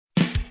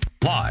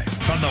Live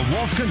from the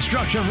Wolf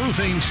Construction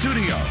Roofing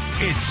Studio,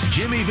 it's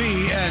Jimmy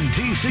B and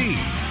TC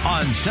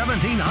on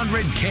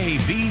 1700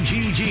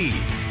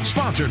 KBGG.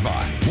 Sponsored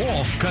by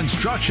Wolf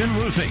Construction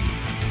Roofing.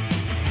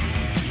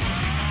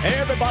 Hey,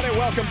 everybody,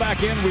 welcome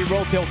back in. We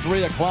roll till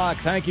 3 o'clock.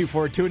 Thank you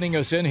for tuning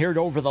us in here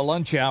over the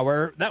lunch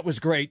hour. That was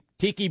great.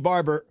 Tiki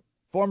Barber,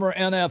 former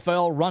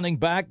NFL running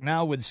back,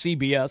 now with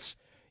CBS.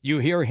 You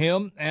hear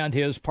him and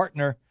his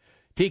partner,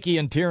 Tiki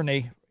and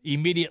Tierney,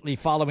 immediately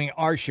following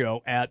our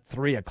show at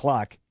 3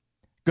 o'clock.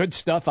 Good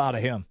stuff out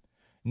of him.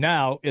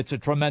 Now it's a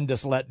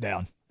tremendous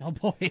letdown. Oh,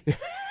 boy.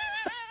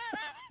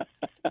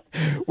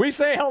 We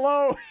say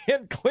hello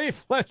in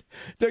Cleveland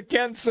to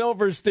Ken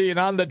Silverstein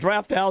on the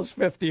Draft House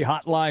 50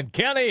 hotline.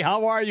 Kenny,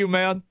 how are you,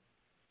 man?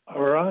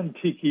 Run,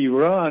 Tiki,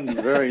 run.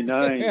 Very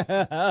nice.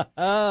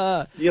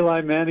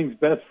 Eli Manning's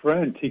best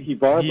friend, Tiki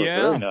Barber.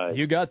 Yeah, very nice.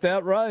 You got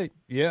that right.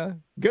 Yeah,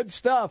 good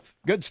stuff.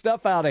 Good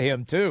stuff out of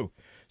him, too.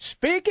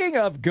 Speaking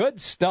of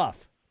good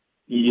stuff.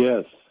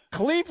 Yes.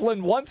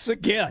 Cleveland once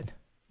again.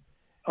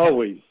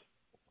 Always.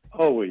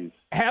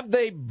 Have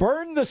they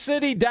burned the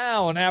city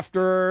down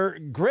after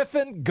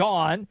Griffin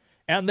gone,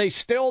 and they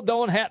still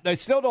don't have a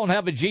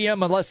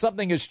GM unless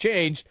something has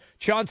changed?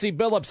 Chauncey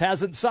Billups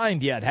hasn't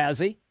signed yet, has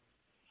he?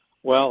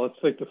 Well, let's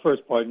take the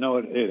first part. No,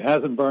 it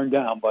hasn't burned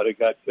down, but it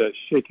got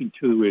shaken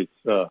to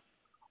its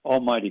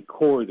almighty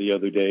core the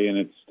other day, and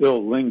it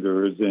still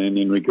lingers. And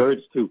in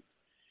regards to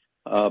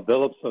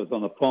Billups, I was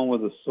on the phone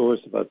with a source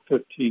about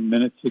 15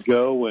 minutes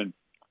ago, and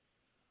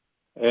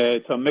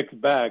it's a mixed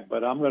bag,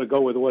 but I'm going to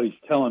go with what he's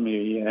telling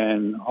me.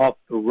 And off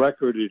the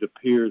record, it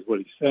appears what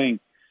he's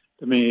saying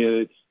to me,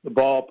 it's the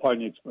ball,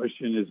 pardon the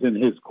expression, is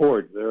in his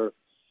court.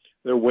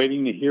 They're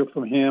waiting to hear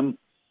from him.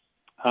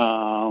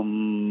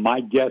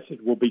 My guess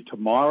it will be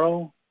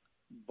tomorrow,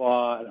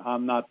 but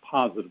I'm not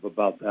positive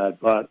about that.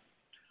 But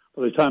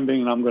for the time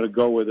being, I'm going to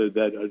go with it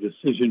that a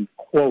decision,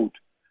 quote,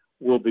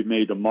 will be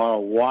made tomorrow.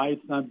 Why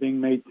it's not being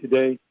made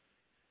today,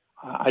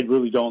 I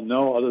really don't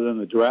know, other than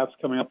the draft's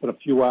coming up in a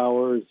few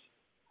hours.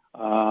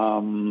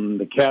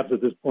 The Cavs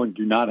at this point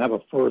do not have a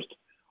first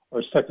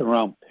or second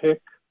round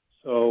pick,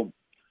 so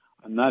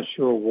I'm not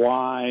sure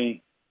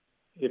why,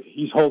 if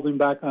he's holding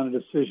back on a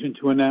decision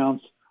to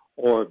announce,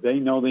 or if they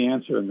know the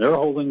answer and they're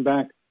holding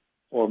back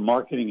for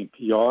marketing and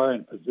PR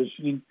and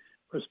positioning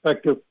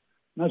perspective.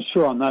 Not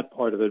sure on that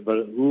part of it, but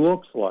it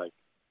looks like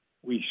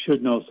we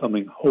should know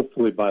something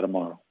hopefully by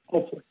tomorrow.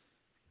 Hopefully.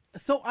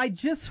 So I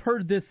just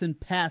heard this in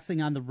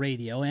passing on the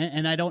radio,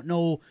 and I don't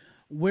know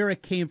where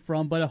it came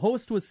from, but a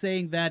host was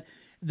saying that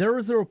there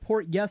was a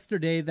report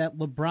yesterday that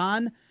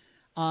LeBron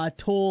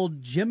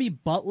told Jimmy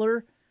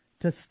Butler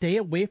to stay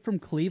away from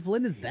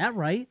Cleveland. Is that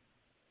right?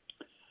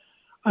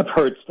 I've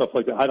heard stuff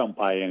like that. I don't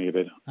buy any of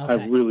it. Okay.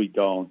 I really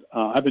don't.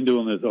 I've been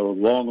doing this a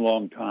long,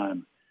 long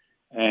time.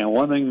 And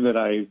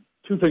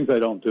two things I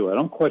don't do. I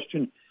don't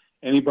question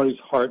anybody's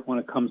heart when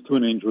it comes to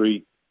an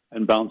injury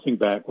and bouncing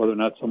back, whether or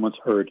not someone's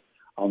hurt.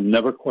 I'll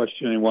never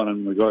question anyone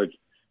in regards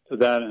to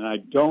that. And I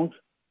don't,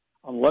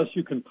 unless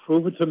you can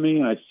prove it to me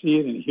and I see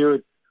it and hear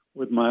it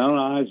with my own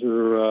eyes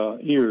or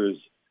ears,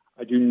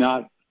 I do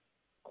not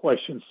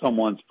question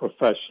someone's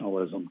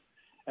professionalism.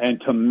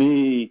 And to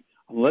me,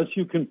 unless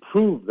you can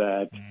prove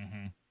that,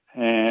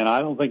 and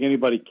I don't think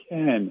anybody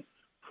can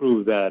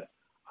prove that,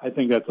 I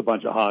think that's a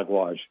bunch of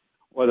hogwash,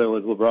 whether it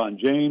was LeBron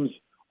James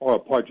or a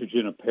partridge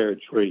in a pear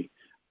tree.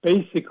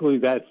 Basically,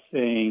 that's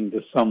saying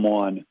to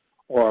someone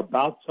or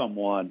about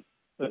someone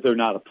that they're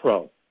not a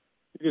pro,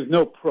 because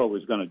no pro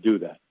is going to do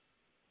that.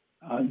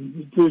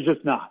 They're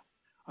just not.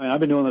 I mean, I've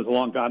been doing this a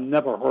long time. I've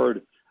never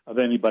heard of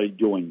anybody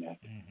doing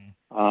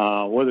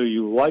that. Whether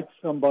you like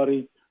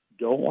somebody,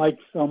 don't like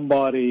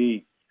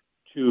somebody,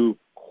 to,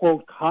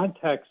 quote,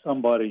 contact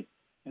somebody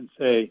and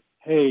say,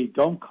 hey,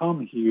 don't come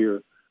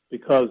here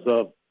because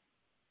of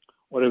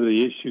whatever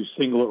the issue,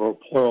 singular or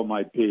plural,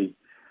 might be.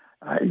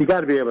 You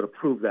got to be able to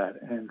prove that.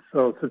 And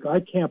so since I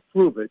can't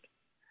prove it,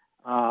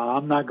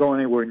 I'm not going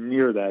anywhere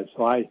near that.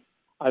 So I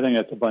think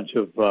that's a bunch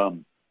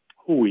of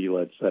hooey,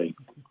 let's say.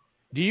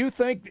 Do you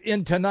think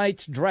in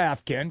tonight's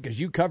draft, Ken, because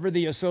you cover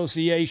the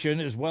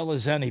association as well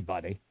as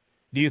anybody,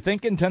 do you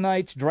think in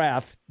tonight's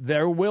draft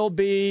there will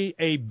be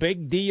a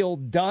big deal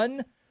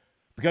done?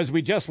 Because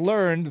we just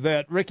learned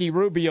that Ricky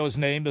Rubio's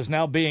name is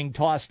now being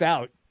tossed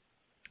out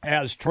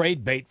as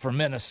trade bait for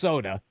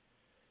Minnesota.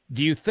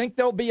 Do you think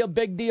there'll be a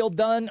big deal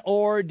done,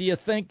 or do you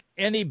think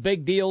any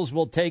big deals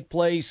will take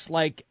place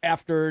like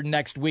after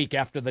next week,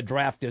 after the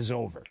draft is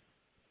over?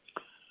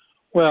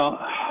 Well,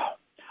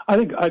 I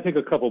think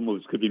a couple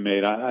moves could be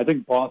made. I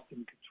think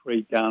Boston could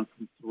trade down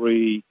from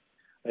 3.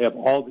 They have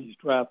all these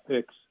draft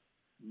picks.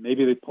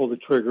 Maybe they pull the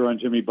trigger on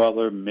Jimmy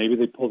Butler. Maybe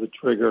they pull the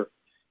trigger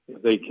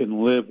if they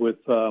can live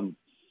with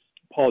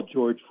Paul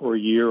George for a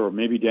year, or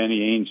maybe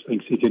Danny Ainge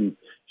thinks he can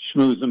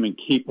schmooze him and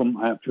keep him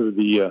after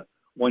the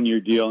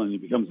one-year deal, and he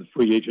becomes a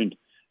free agent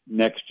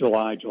next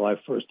July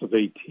 1st of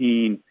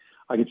 18.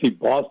 I can see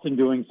Boston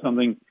doing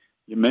something.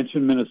 You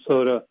mentioned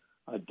Minnesota.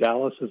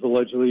 Dallas is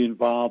allegedly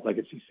involved. I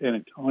can see San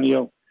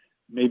Antonio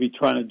maybe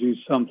trying to do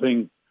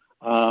something.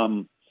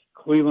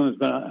 Cleveland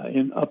has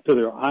been up to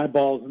their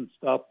eyeballs and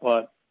stuff,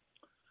 but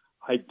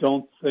I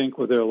don't think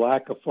with their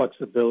lack of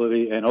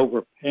flexibility and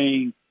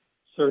overpaying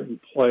certain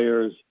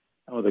players,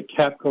 and with the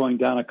cap going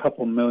down a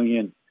couple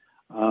million,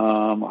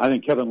 I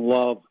think Kevin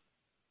Love,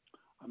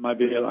 I might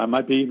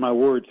be eating my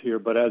words here,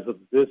 but as of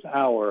this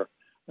hour,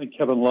 I think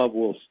Kevin Love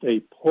will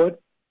stay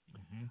put.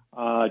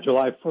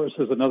 July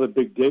 1st is another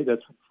big day.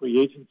 That's when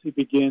free agency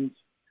begins.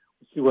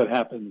 We'll see what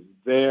happens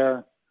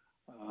there.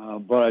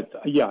 But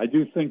I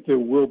do think there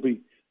will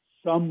be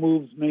some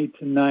moves made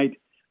tonight.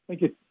 I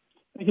think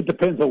it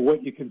depends on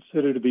what you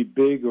consider to be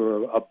big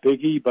or a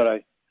biggie,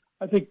 but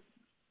I think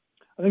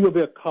there'll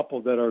be a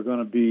couple that are going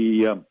to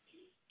be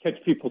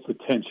catch people's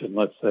attention.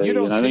 Let's say,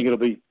 I think it'll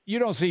be. You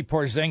don't see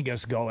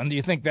Porzingis going. Do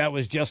you think that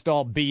was just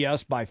all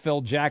BS by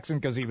Phil Jackson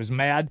because he was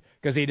mad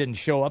because he didn't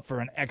show up for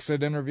an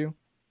exit interview?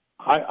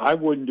 I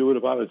wouldn't do it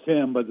if I was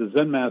him, but the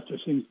Zen Master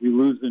seems to be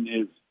losing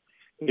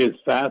his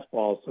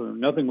fastball, so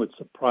nothing would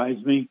surprise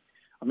me.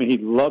 I mean,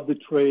 he'd love the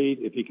trade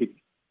if he could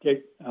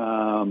get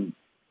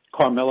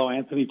Carmelo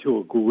Anthony to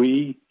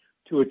agree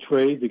to a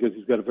trade because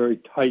he's got a very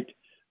tight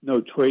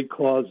no-trade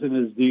clause in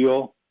his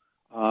deal.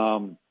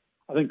 I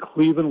think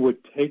Cleveland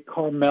would take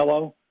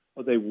Carmelo,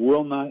 but they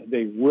will not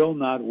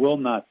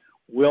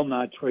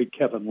trade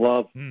Kevin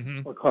Love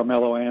for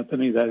Carmelo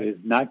Anthony. That is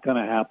not going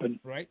to happen.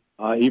 Right.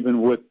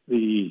 Even with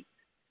the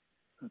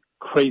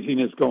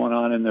craziness going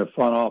on in their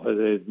front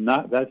office,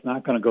 that's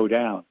not going to go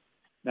down.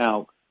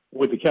 Now,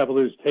 would the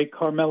Cavaliers take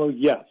Carmelo?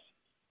 Yes,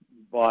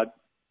 but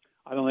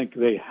I don't think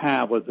they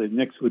have what the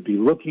Knicks would be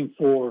looking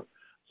for.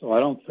 So I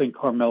don't think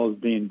Carmelo is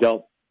being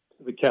dealt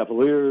to the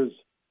Cavaliers.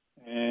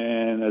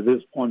 And at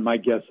this point, my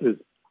guess is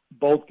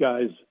both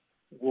guys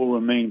will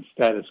remain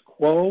status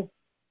quo.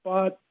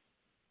 But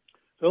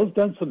Phil's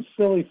done some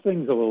silly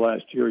things over the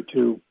last year or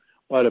two.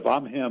 But if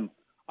I'm him,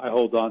 I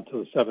hold on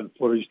to the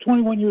 7-footer. He's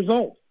 21 years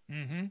old.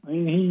 I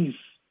mean,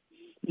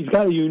 he's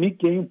got a unique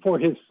game for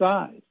his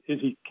size. Is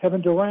he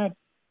Kevin Durant?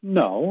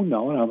 No,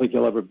 I don't think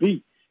he'll ever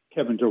be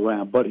Kevin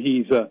Durant. But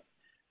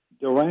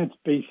Durant's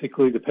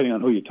basically, depending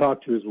on who you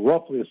talk to, is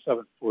roughly a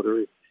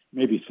 7-footer,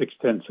 maybe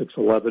 6'10",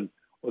 6'11",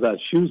 without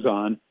shoes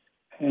on.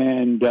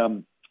 And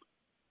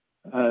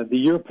the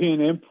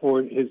European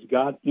import has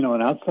got,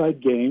 an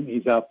outside game.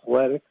 He's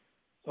athletic.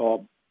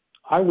 So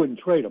I wouldn't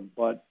trade him.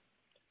 But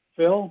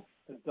Phil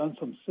has done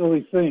some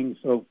silly things,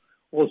 so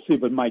we'll see.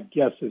 But my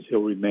guess is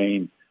he'll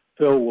remain.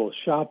 Phil will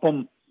shop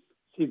him,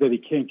 see that he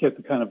can't get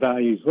the kind of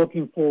value he's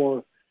looking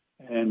for,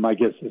 and my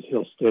guess is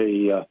he'll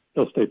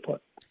stay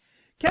put.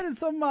 Ken, in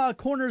some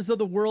corners of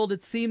the world,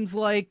 it seems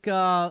like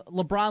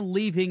LeBron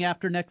leaving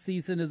after next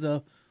season is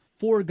a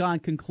foregone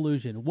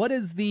conclusion. What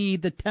is the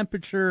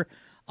temperature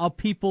of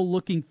people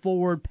looking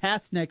forward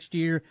past next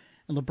year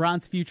and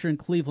LeBron's future in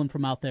Cleveland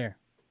from out there?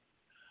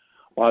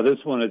 Well, this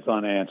one is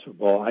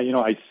unanswerable. I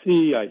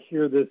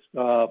hear this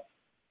stuff.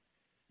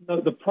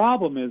 The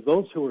problem is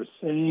those who are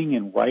saying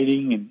and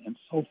writing and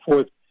so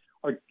forth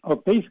are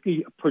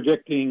basically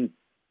projecting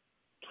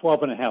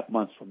 12 and a half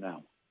months from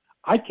now.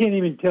 I can't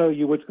even tell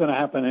you what's going to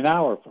happen an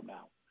hour from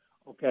now,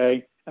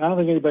 okay? And I don't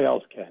think anybody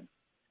else can.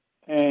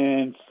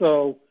 And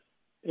so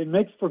it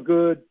makes for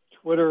good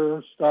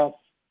Twitter stuff,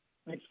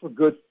 makes for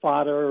good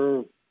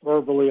fodder,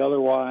 verbally,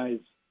 otherwise.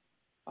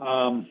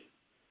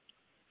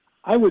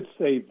 I would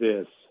say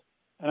this,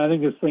 and I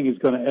think this thing is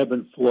going to ebb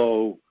and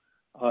flow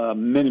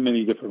many,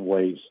 many different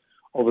ways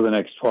over the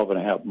next 12 and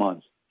a half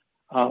months.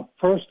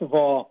 First of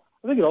all,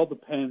 I think it all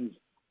depends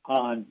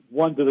on,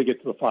 one, do they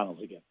get to the finals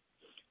again?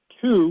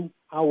 Two,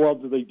 how well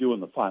do they do in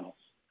the finals?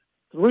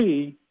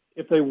 Three,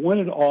 if they win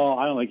it all,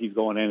 I don't think he's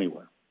going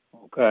anywhere,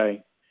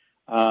 okay?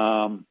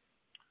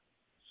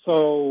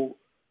 So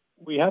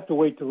we have to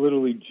wait till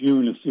literally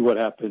June to see what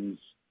happens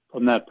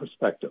from that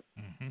perspective.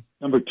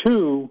 Number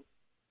two,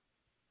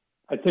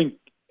 I think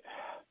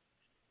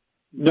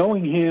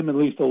knowing him at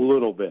least a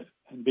little bit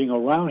and being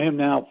around him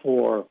now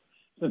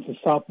since his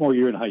sophomore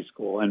year in high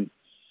school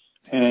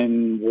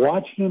and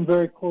watching him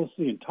very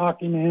closely and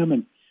talking to him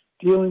and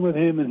dealing with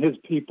him and his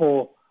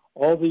people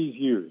all these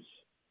years,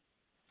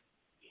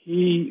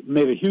 he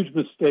made a huge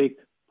mistake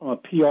from a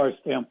PR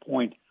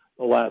standpoint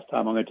the last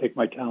time. I'm going to take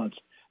my talents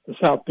to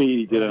South Beach.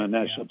 He did it on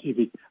national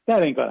TV.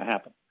 That ain't going to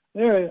happen.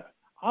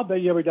 I'll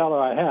bet you every dollar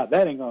I have.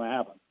 That ain't going to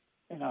happen.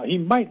 He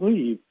might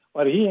leave,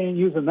 but he ain't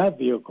using that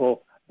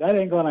vehicle. That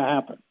ain't going to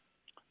happen.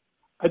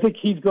 I think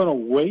he's going to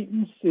wait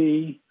and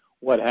see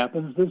what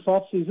happens this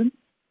offseason.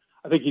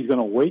 I think he's going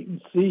to wait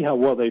and see how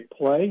well they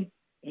play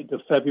into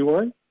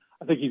February.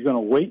 I think he's going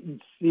to wait and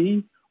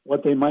see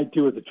what they might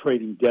do at the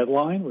trading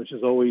deadline, which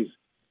is always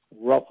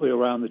roughly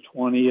around the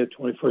 20th,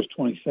 21st,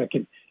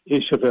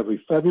 22nd-ish of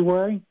every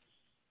February.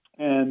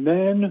 And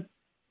then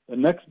the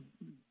next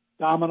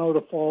domino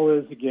to fall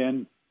is,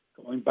 again,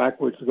 going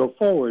backwards to go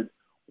forward,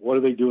 what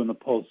do they do in the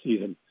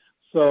postseason?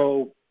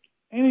 So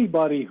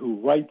anybody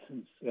who writes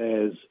and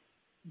says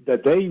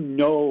that they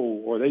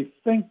know or they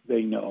think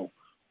they know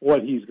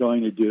what he's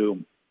going to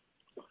do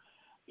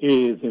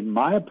is, in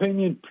my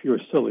opinion, pure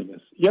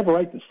silliness. You have a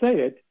right to say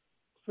it. It's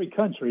a free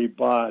country,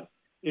 but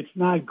it's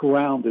not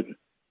grounded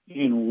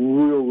in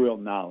real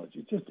knowledge.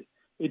 It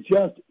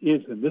just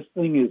isn't. This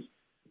thing is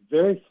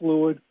very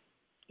fluid.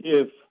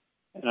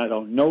 And I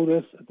don't know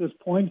this at this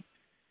point,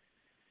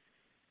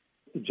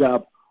 the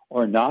job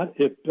or not,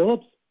 if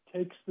Billups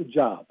takes the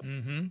job,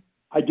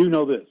 I do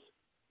know this.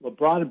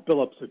 LeBron and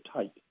Billups are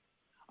tight.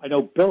 I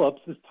know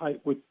Billups is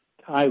tight with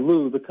Ty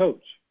Lue, the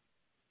coach.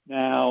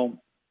 Now,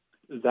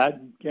 does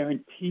that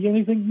guarantee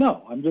anything?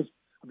 No. I'm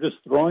just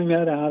throwing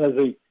that out as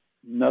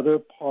another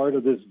part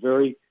of this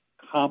very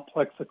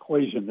complex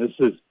equation. This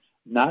is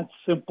not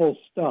simple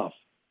stuff.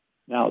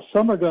 Now,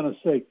 some are going to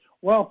say,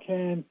 well,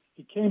 Ken,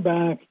 he came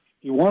back,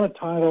 he won a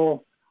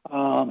title,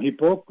 he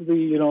broke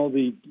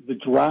the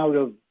drought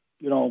of,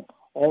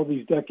 all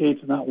these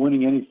decades of not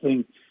winning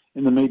anything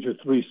in the major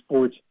three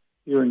sports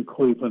here in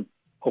Cleveland.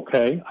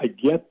 Okay, I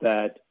get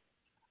that.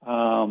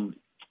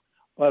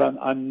 But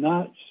I'm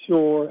not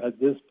sure at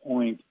this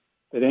point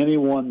that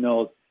anyone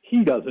knows.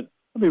 He doesn't.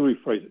 Let me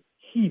rephrase it.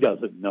 He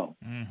doesn't know.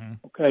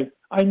 Okay?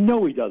 I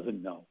know he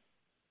doesn't know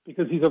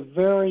because he's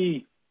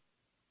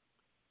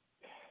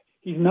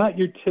not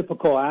your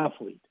typical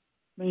athlete.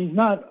 I mean, he's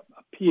not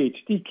a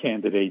PhD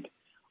candidate,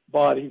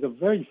 but he's a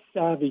very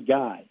savvy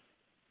guy.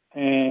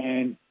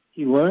 And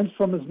he learns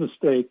from his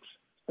mistakes,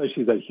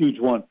 especially that huge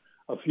one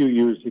a few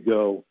years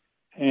ago.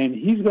 And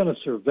he's going to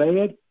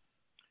survey it.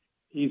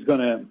 He's going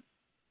to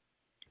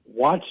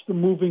watch the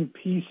moving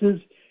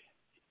pieces.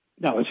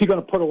 Now, is he going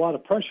to put a lot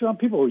of pressure on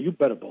people? Well, you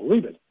better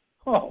believe it.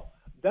 Oh,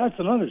 that's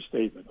an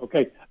understatement.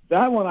 Okay,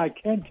 that one I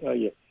can tell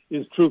you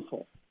is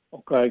truthful.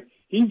 Okay,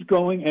 he's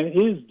going and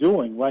is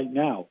doing right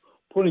now,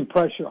 putting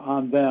pressure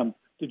on them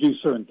to do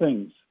certain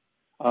things,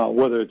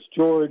 whether it's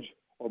George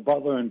or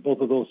Butler, and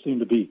both of those seem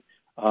to be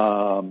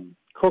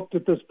cooked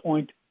at this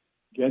point.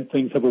 Again,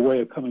 things have a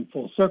way of coming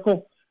full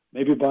circle.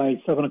 Maybe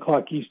by 7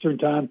 o'clock Eastern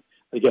time,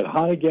 they get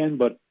hot again,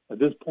 but at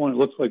this point, it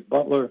looks like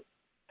Butler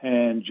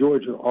and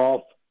George are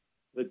off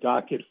the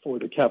docket for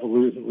the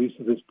Cavaliers, at least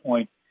at this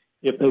point.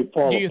 If they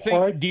fall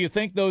apart. Do you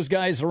think those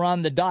guys are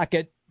on the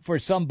docket for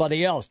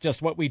somebody else,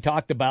 just what we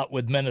talked about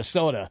with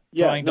Minnesota?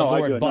 Yeah,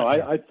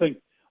 I think,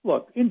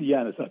 look,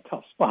 Indiana's in a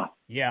tough spot.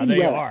 Yeah,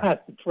 Indiana they are. Has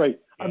to trade.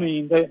 Yeah. I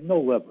mean, they have no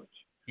leverage.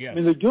 Yes. I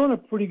mean, they're doing a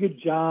pretty good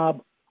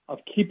job of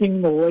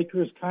keeping the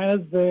Lakers kind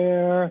of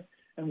there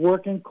and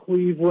working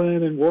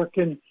Cleveland and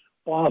working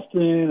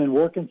Boston and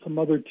working some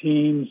other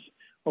teams,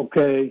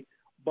 okay?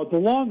 But the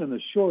long and the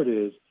short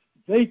is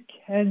they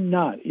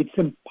cannot, it's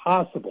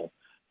impossible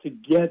to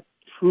get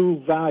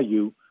true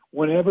value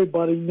when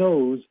everybody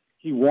knows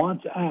he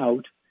wants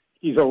out,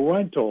 he's a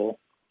rental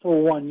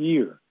for 1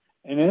 year.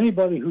 And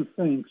anybody who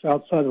thinks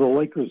outside of the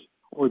Lakers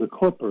or the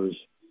Clippers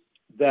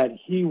that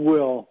he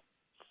will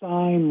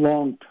sign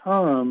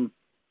long-term,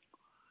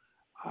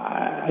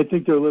 I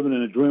think they're living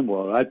in a dream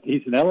world.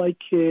 He's an L.A.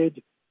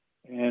 kid,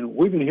 and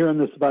we've been hearing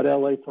this about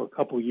L.A. for a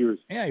couple of years.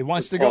 Yeah, he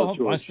wants to go home.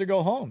 Wants to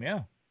go home,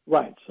 yeah.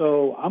 Right.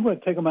 So I'm going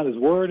to take him at his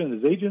word and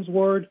his agent's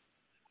word.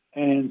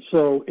 And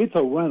so it's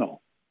a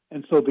rental.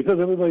 And so because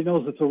everybody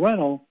knows it's a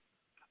rental,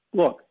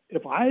 look,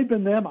 if I had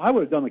been them, I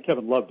would have done the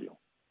Kevin Love deal.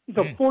 He's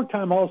a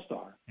four-time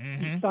All-Star.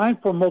 He signed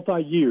for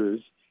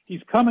multi-years.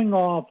 He's coming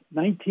off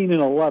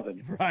 19-11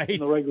 in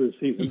the regular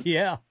season.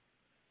 Yeah.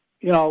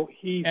 You know,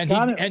 he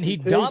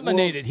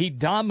dominated. He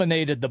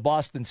dominated the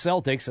Boston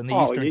Celtics in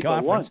the Eastern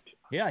Conference. Lunch.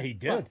 Yeah, he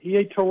did. Right. He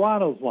ate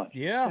Toronto's lunch.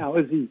 Yeah. Now,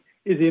 is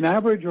he an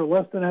average or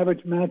less than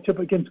average matchup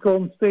against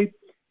Golden State?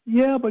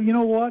 Yeah, but you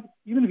know what?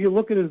 Even if you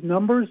look at his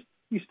numbers,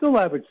 he still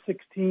averaged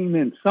 16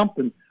 and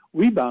something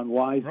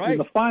rebound-wise in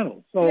the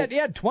finals. So he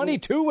had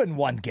 22 in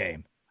one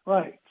game.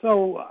 Right.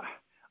 So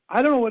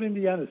I don't know what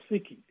Indiana's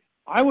seeking.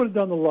 I would have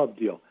done the Love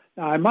deal.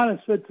 Now, I might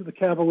have said to the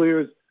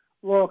Cavaliers,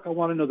 look, I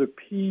want another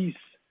piece.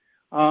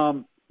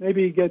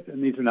 Maybe you get,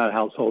 and these are not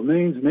household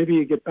names, maybe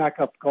you get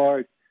backup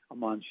guard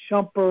Amon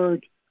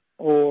Shumpert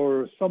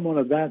or someone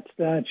of that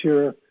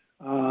stature.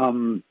 Is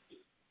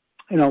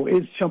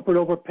Shumpert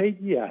overpaid?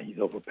 Yeah, he's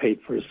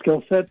overpaid for his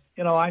skill set.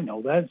 I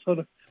know that. So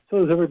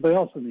does everybody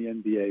else in the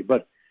NBA.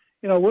 But,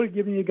 would have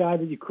given you a guy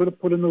that you could have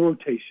put in the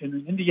rotation.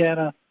 And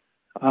Indiana,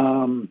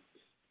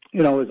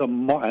 is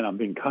and I'm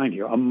being kind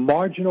here, a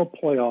marginal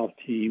playoff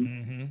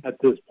team at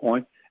this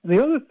point. And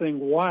the other thing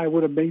why I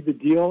would have made the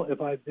deal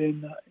if I'd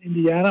been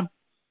Indiana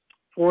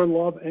for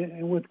Love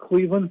and with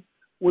Cleveland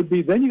would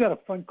be then you got a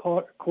front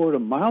court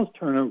of Miles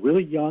Turner,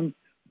 really young,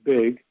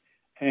 big,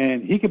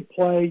 and he can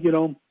play,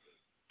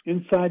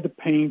 inside the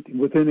paint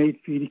within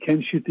 8 feet. He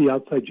can shoot the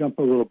outside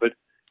jumper a little bit.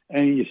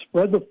 And you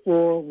spread the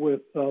floor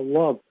with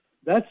Love.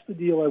 That's the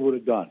deal I would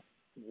have done.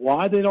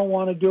 Why they don't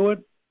want to do it,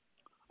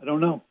 I don't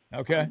know.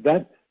 Okay.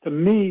 That, to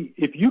me,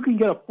 if you can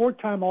get a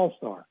four-time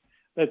All-Star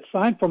that's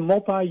signed for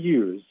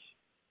multi-years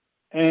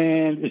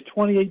and is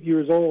 28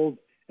 years old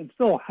and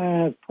still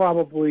has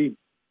probably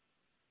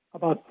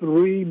about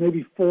 3,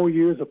 maybe 4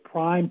 years of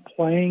prime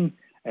playing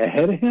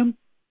ahead of him,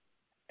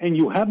 and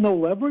you have no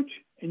leverage,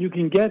 and you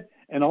can get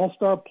an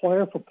all-star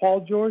player for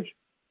Paul George,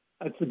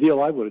 that's the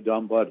deal I would have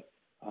done. But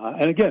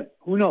and again,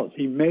 who knows?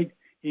 He may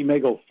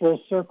go full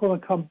circle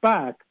and come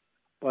back.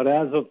 But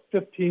as of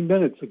 15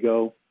 minutes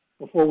ago,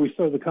 before we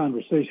started the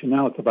conversation,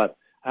 now it's about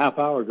half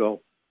hour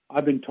ago,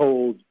 I've been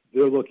told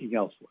they're looking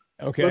elsewhere.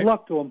 Okay. Good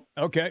luck to them.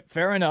 Okay,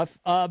 fair enough.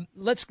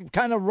 Let's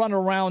kind of run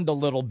around a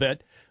little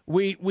bit.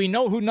 We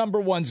know who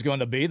number one's going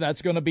to be.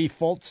 That's going to be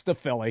Fultz to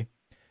Philly.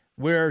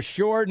 We're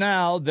sure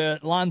now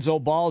that Lonzo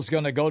Ball's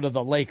going to go to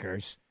the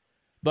Lakers.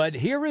 But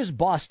here is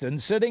Boston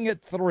sitting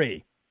at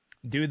 3.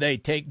 Do they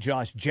take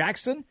Josh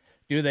Jackson?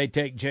 Do they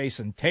take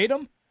Jason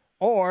Tatum?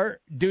 Or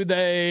do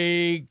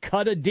they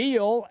cut a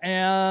deal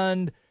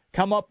and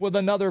come up with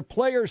another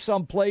player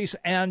someplace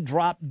and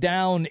drop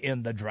down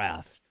in the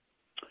draft?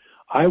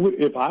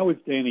 If I was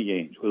Danny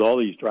Ainge with all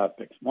these draft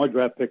picks, more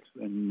draft picks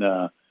than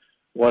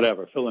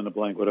whatever, fill in the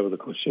blank, whatever the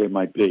cliche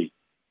might be,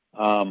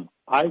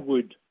 I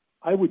would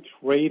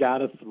trade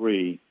out of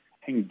 3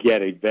 and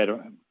get a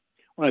veteran.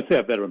 When I say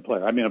a veteran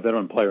player, I mean a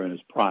veteran player in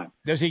his prime.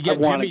 Does he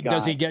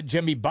get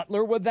Jimmy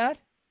Butler with that?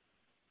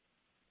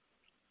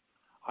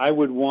 I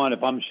would want,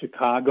 if I'm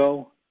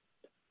Chicago,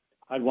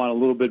 I'd want a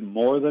little bit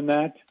more than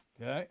that.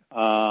 Okay.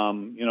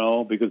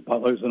 Because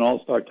Butler's an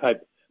all-star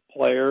type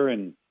player,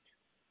 and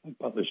I think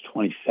Butler's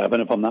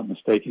 27, if I'm not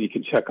mistaken. You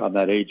can check on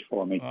that age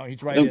for me. Oh,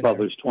 he's right. I think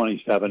Butler's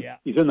 27. Yeah.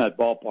 He's in that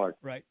ballpark.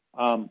 Right.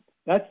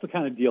 That's the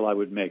kind of deal I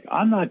would make.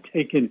 I'm not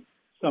taking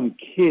some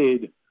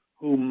kid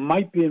who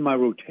might be in my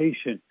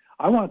rotation.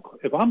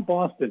 If I'm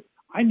Boston,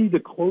 I need to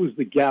close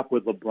the gap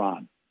with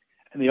LeBron.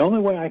 And the only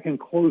way I can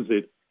close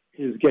it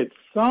is get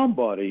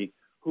somebody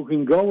who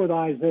can go with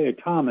Isaiah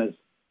Thomas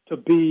to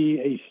be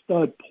a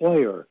stud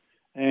player.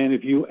 And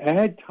if you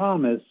add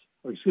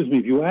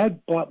if you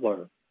add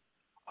Butler,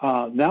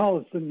 now all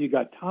of a sudden you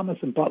got Thomas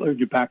and Butler in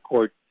your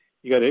backcourt.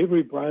 You got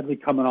Avery Bradley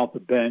coming off the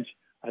bench.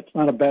 That's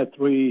not a bad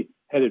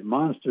 3-headed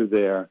monster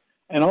there.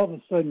 And all of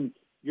a sudden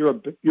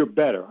you're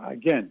better.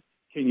 Again,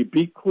 can you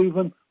beat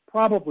Cleveland?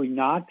 Probably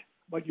not,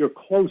 but you're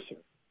closer.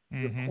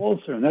 Mm-hmm. You're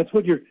closer, and that's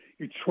what you're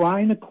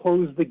trying to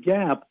close the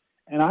gap.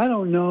 And I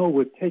don't know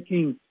with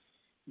taking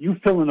you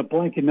fill in a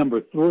blank in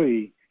number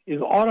 3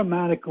 is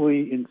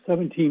automatically in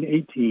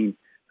 17-18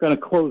 going to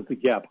close the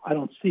gap. I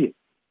don't see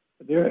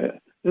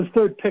it. This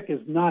third pick is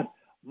not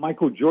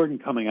Michael Jordan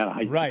coming out of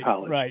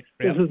college. Right.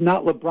 This is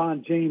not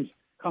LeBron James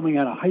coming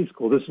out of high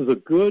school. This is a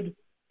good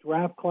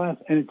draft class,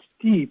 and it's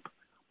deep,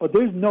 but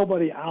there's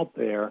nobody out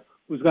there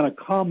who's going to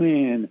come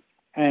in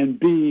and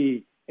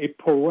be a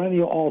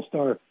perennial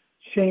all-star,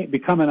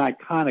 become an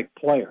iconic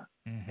player,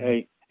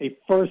 a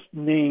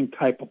first-name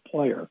type of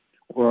player,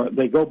 where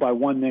they go by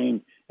one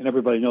name and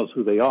everybody knows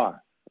who they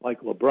are,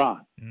 like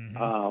LeBron,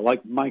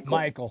 like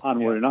Michael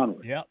onward and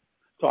onward. Yep.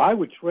 So I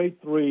would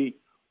trade 3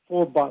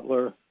 for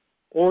Butler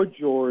or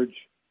George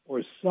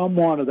or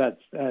someone of that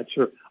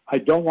stature. I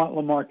don't want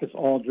LaMarcus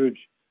Aldridge.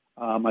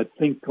 I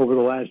think over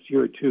the last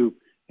year or two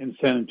in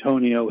San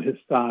Antonio, his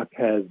stock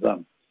has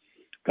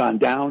gone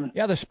down.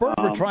 Yeah, the Spurs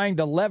were trying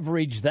to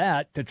leverage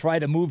that to try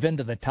to move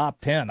into the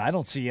top 10. I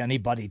don't see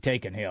anybody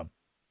taking him.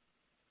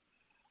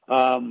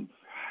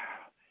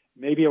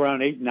 Maybe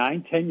around 8,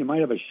 9, 10, you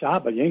might have a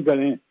shot, but you ain't going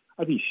to.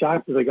 I'd be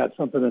shocked if they got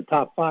something in the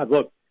top 5.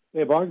 Look, they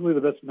have arguably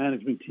the best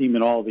management team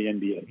in all the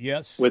NBA.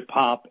 Yes. With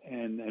Pop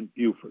and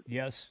Buford.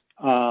 Yes.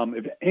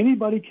 If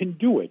anybody can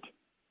do it,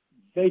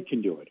 they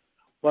can do it.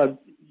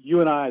 But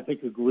you and I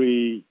think,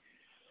 agree.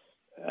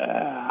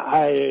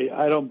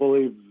 I don't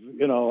believe,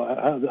 I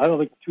don't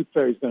think the Tooth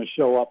Fairy is going to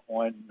show up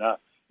when,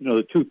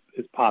 the tooth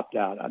is popped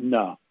out.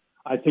 No.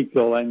 I think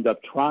they'll end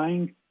up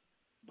trying,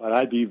 but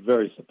I'd be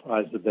very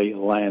surprised if they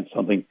land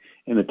something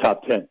in the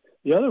top 10.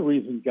 The other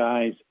reason,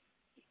 guys,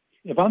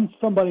 if I'm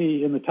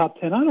somebody in the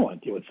top 10, I don't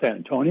want to deal with San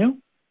Antonio.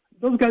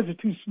 Those guys are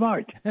too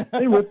smart.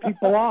 They rip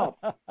people off.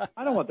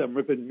 I don't want them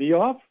ripping me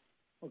off.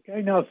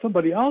 Okay, now if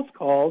somebody else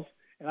calls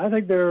and I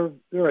think they're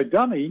a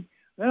dummy,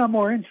 then I'm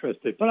more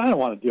interested. But I don't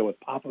want to deal with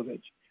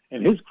Popovich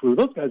and his crew.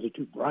 Those guys are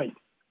too bright.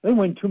 They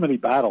win too many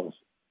battles.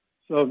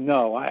 So,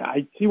 no,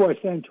 I see why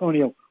San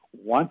Antonio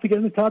wants to get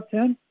in the top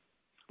 10,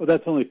 but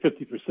that's only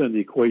 50% of the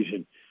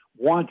equation.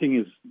 Wanting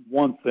is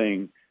one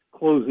thing.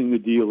 Closing the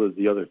deal is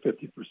the other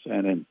 50%.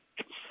 And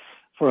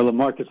for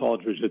LaMarcus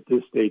Aldridge at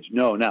this stage,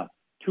 no. Now,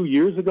 2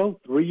 years ago,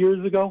 3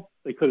 years ago,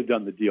 they could have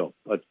done the deal,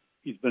 but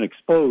he's been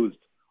exposed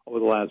over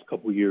the last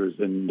couple of years,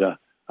 and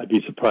I'd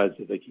be surprised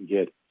if they can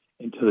get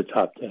into the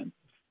top 10.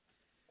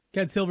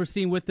 Ken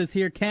Silverstein with us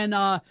here. Ken,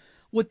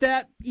 with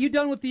that, you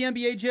done with the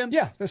NBA, Jim?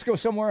 Yeah, let's go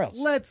somewhere else.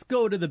 Let's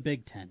go to the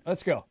Big Ten.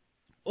 Let's go.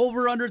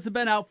 Over-unders have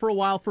been out for a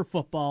while for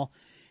football,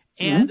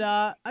 and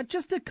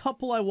just a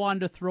couple I wanted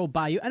to throw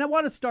by you. And I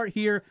want to start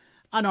here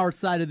on our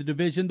side of the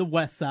division, the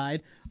west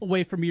side,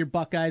 away from your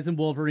Buckeyes and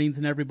Wolverines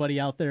and everybody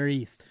out there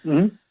east.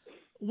 Mm-hmm.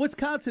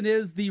 Wisconsin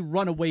is the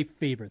runaway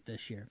favorite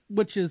this year,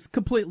 which is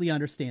completely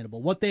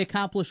understandable. What they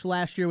accomplished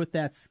last year with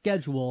that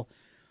schedule.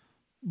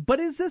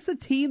 But is this a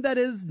team that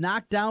is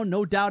knocked down,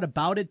 no doubt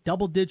about it,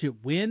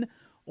 double-digit win?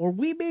 Or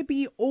we may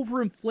be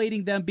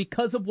overinflating them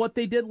because of what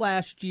they did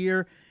last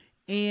year,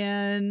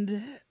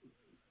 and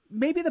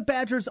maybe the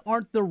Badgers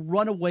aren't the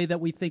runaway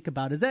that we think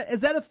about. Is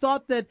that a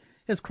thought that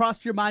has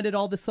crossed your mind at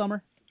all this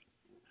summer?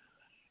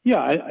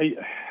 Yeah,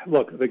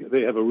 look,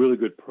 they have a really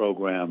good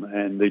program,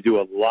 and they do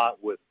a lot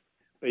with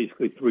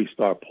basically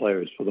 3-star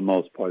players for the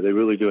most part. They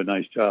really do a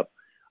nice job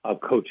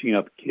of coaching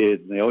up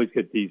kids, and they always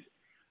get these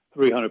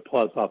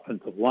 300-plus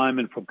offensive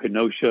linemen from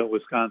Kenosha,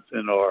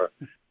 Wisconsin, or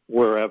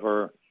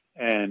wherever,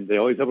 and they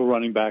always have a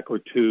running back or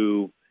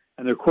two,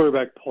 and their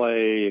quarterback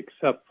play,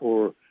 except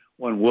for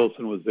when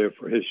Wilson was there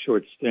for his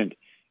short stint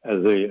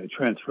as a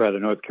transfer out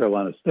of North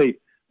Carolina State,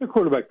 their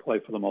quarterback play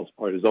for the most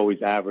part is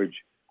always average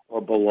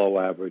or below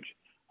average.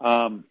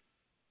 I'm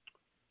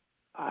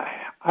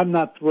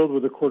not thrilled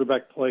with the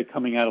quarterback play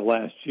coming out of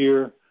last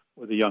year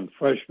with a young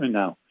freshman.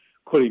 Now,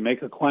 could he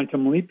make a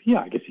quantum leap?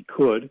 Yeah, I guess he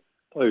could.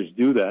 Players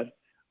do that.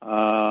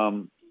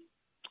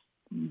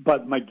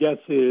 But my guess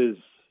is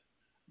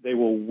they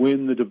will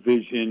win the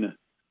division,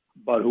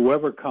 but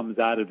whoever comes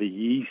out of the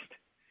East,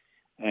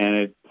 and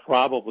it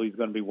probably is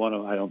going to be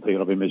I don't think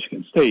it'll be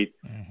Michigan State.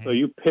 Mm-hmm. So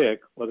you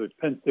pick, whether it's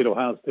Penn State,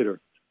 Ohio State, or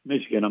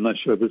Michigan, I'm not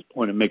sure at this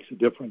point it makes a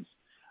difference.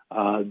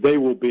 They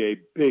will be a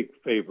big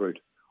favorite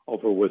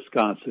over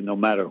Wisconsin, no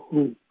matter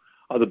who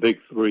of the big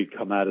three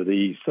come out of the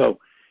East. So,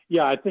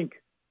 yeah, I think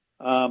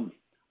 10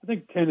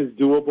 is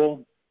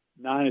doable.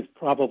 9 is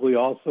probably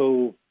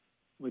also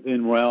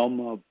within realm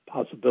of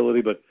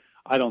possibility, but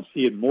I don't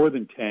see it more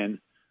than 10.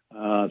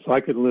 So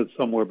I could live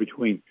somewhere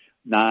between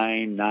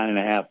 9,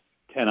 9.5,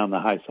 10 on the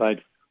high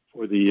side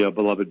for the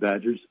beloved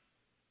Badgers.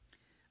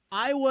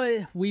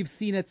 Iowa, we've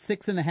seen it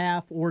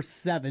 6.5 or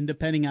 7,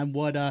 depending on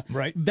what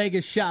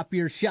Vegas shop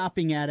you're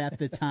shopping at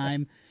the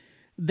time.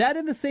 That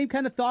in the same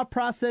kind of thought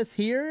process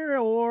here,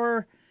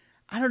 or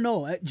I don't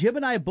know. Jim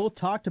and I have both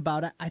talked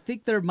about it. I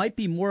think there might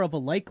be more of a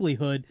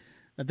likelihood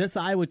that this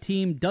Iowa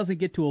team doesn't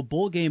get to a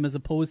bowl game as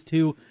opposed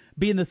to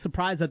being the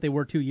surprise that they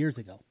were 2 years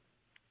ago.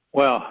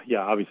 Well, yeah,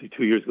 obviously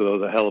 2 years ago, that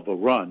was a hell of a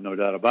run, no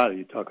doubt about it.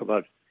 You talk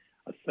about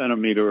a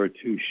centimeter or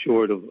two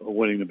short of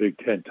winning the Big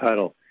Ten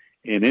title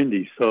in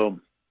Indy. So,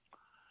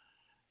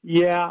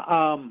 yeah,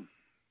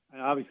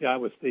 and obviously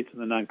Iowa State's in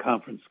the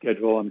non-conference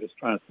schedule. I'm just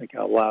trying to think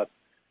out loud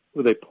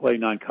who they play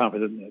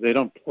non-conference. They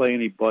don't play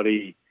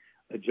anybody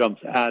that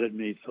jumps out at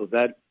me, so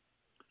that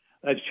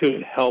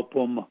should help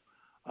them.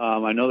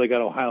 I know they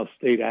got Ohio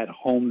State at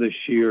home this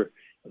year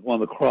as one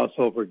of the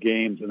crossover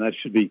games, and that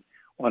should be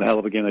one hell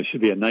of a game. That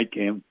should be a night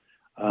game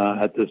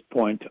at this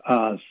point.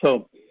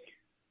 So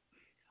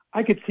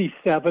I could see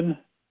 7.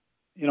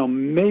 You know,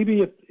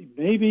 maybe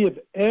if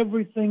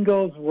everything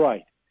goes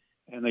right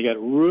and they get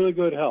really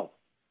good help,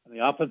 and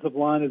the offensive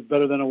line is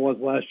better than it was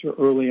last year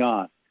early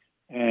on,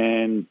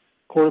 and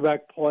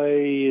quarterback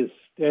play is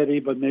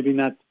steady but maybe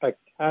not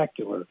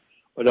spectacular,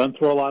 but doesn't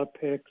throw a lot of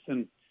picks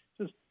and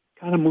just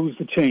kind of moves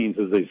the chains,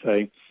 as they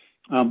say.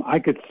 I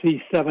could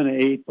see 7 to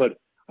 8, but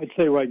I'd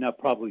say right now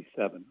probably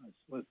 7.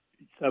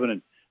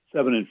 7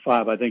 and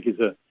 5, I think, is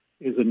a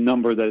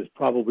number that is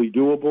probably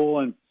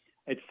doable. And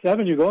at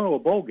 7, you're going to a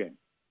bowl game.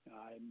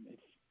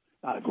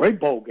 It's not a great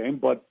bowl game,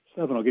 but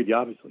 7 will get you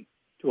obviously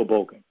to a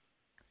bowl game.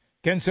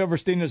 Ken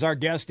Silverstein is our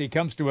guest. He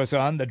comes to us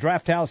on the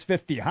Draft House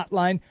 50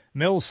 hotline,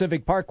 Mills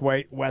Civic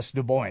Parkway, West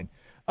Des Moines.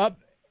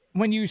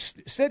 When you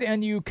sit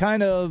and you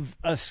kind of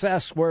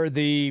assess where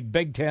the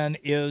Big Ten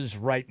is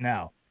right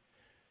now,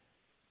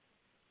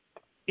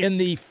 in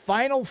the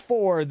Final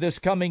Four this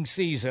coming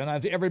season,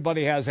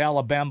 everybody has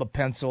Alabama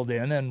penciled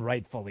in, and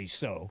rightfully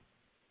so.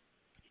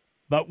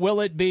 But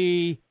will it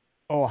be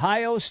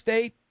Ohio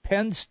State,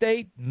 Penn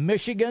State,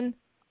 Michigan?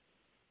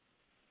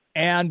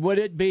 And would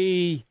it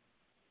be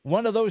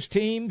one of those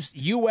teams?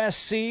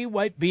 USC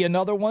might be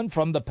another one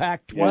from the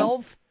Pac-12.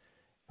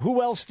 Yeah.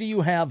 Who else do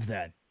you have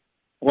then?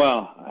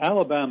 Well,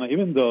 Alabama,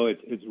 even though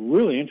it's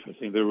really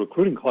interesting, their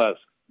recruiting class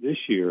this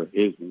year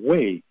is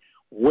way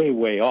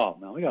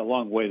off. Now, we got a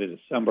long way to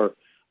December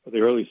for the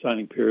early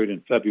signing period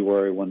in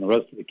February when the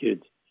rest of the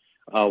kids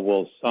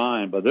will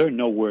sign, but they're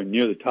nowhere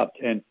near the top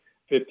 10,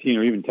 15,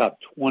 or even top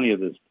 20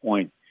 at this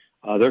point.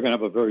 They're going to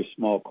have a very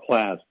small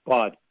class,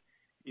 but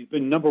he's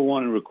been number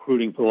one in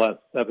recruiting for the last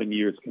 7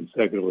 years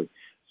consecutively.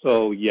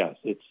 So, yes,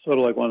 it's sort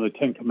of like one of the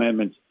 10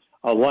 Commandments.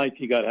 Like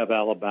you got to have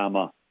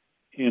Alabama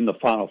in the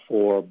Final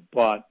Four,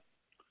 but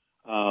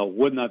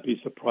would not be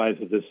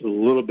surprised if this is a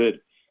little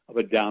bit of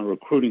a down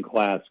recruiting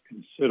class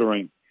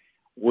considering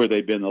where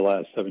they've been the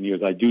last 7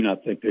 years. I do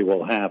not think they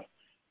will have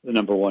the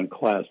number one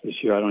class this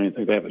year. I don't even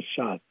think they have a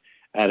shot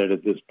at it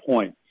at this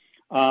point.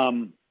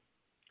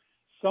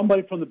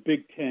 Somebody from the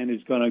Big Ten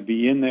is going to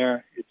be in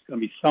there. It's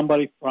going to be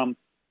somebody from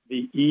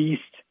the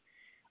East.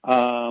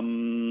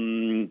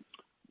 My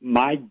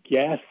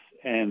guess,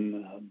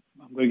 and I'm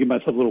going to give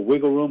myself a little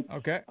wiggle room.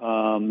 Okay.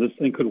 This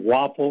thing could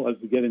waffle as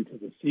we get into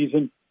the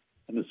season,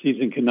 and the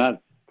season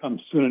cannot come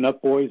soon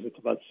enough, boys. It's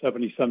about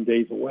 70-some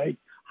days away.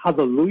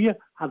 Hallelujah,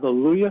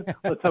 hallelujah.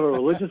 Let's have a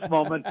religious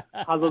moment.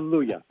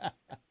 Hallelujah.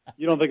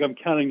 You don't think I'm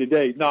counting the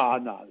days? No.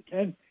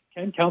 Can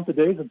count the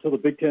days until the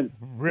Big Ten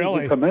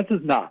really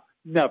commences? No,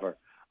 never.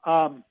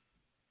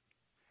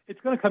 It's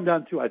going to come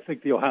down to, I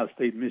think, the Ohio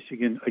State,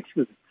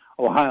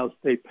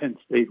 Penn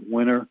State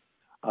winner.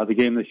 The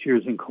game this year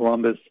is in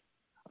Columbus.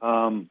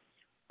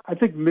 I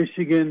think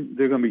Michigan,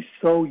 they're going to be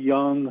so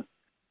young.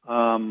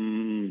 I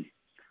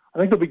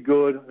think they'll be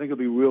good. I think they'll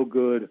be real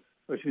good,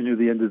 especially near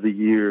the end of the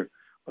year.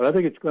 but I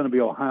think it's going to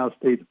be Ohio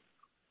State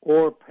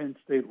or Penn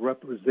State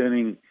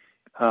representing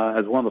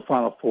as one of the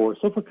Final Four.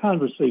 So for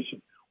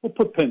conversation, we'll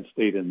put Penn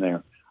State in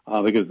there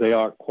because they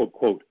are, quote,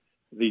 quote,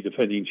 the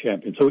defending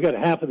champion. So we got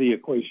half of the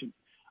equation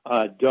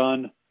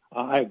done.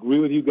 I agree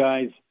with you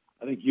guys.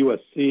 I think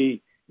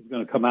USC is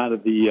going to come out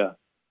of the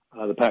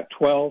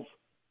Pac-12.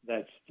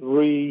 That's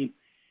 3.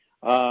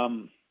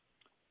 Then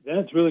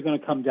it's really going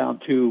to come down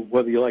to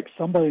whether you like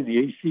somebody in the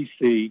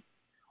ACC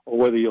or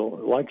whether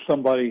you like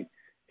somebody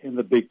in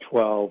the Big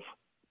 12.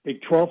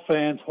 Big 12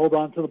 fans, hold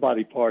on to the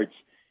body parts.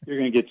 You're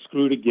going to get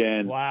screwed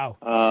again. Wow.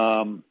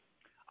 I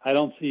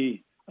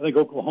think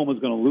Oklahoma's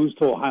going to lose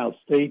to Ohio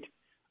State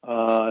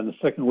in the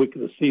second week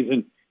of the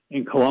season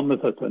in Columbus.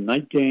 That's a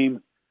night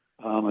game.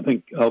 I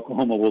think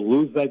Oklahoma will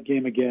lose that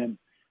game again.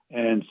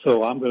 And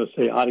so I'm going to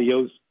say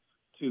adios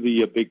to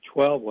the Big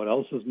 12. What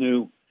else is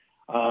new?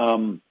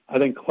 I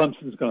think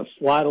Clemson's going to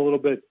slide a little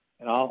bit,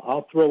 and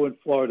I'll throw in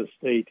Florida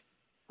State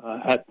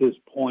at this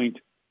point.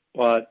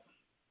 But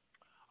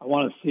I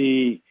want to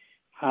see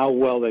how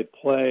well they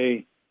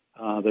play.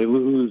 They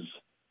lose,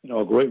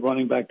 a great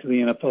running back to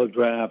the NFL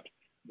draft.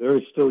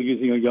 They're still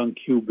using a young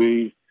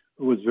QB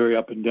who was very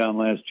up and down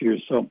last year.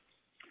 So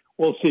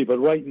we'll see. But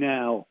right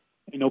now,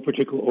 in no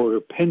particular order,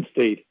 Penn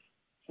State,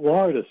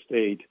 Florida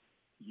State,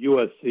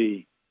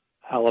 USC,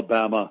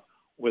 Alabama,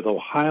 with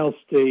Ohio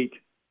State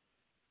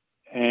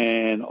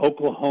and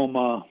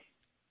Oklahoma.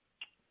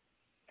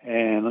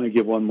 And let me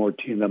give one more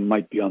team that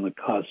might be on the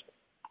cusp.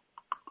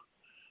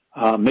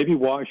 Maybe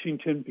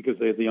Washington, because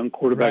they have the young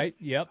quarterback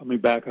coming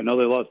back. I know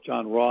they lost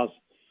John Ross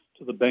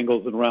to the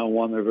Bengals in round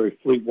 1. They're a very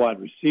fleet wide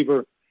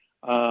receiver.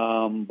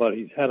 But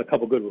he's had a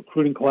couple good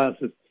recruiting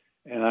classes.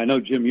 And I know,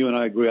 Jim, you and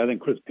I agree. I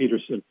think Chris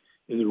Peterson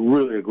is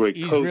really a great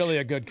coach. He's really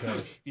a good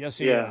coach. Yes,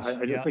 he is.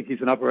 I just think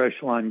he's an upper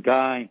echelon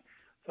guy.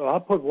 So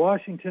I'll put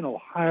Washington,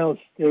 Ohio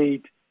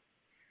State,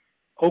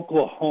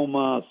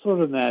 Oklahoma, sort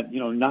of that,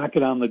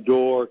 knocking on the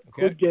door.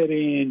 Okay. Could get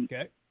in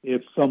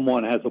if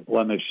someone has a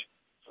blemish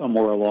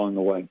somewhere along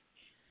the way.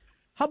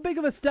 How big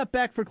of a step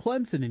back for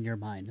Clemson in your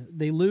mind?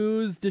 They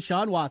lose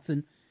Deshaun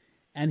Watson,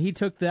 and he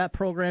took that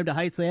program to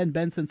heights they hadn't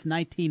been since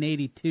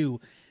 1982.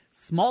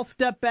 Small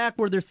step back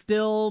where they're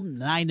still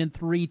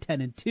 9-3,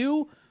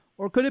 10-2,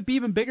 or could it be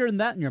even bigger than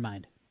that in your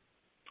mind?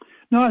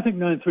 No, I think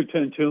 9-3,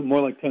 10-2,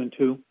 more like 10-2.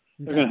 Okay.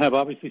 They're going to have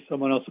obviously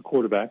someone else a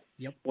quarterback.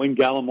 Yep. Wayne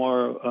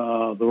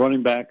Gallimore, the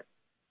running back,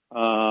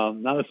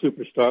 not a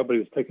superstar, but he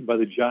was taken by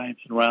the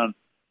Giants in round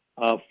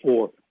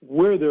 4.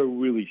 Where they're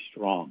really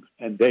strong,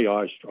 and they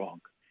are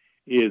strong,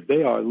 is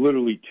they are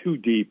literally too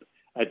deep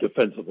at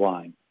defensive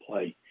line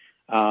play.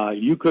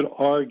 You could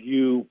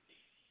argue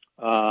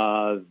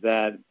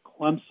that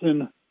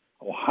Clemson,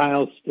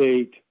 Ohio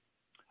State,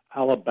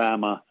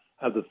 Alabama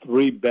have the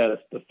 3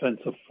 best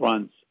defensive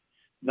fronts,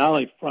 not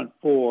only front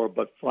 4,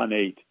 but front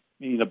 8,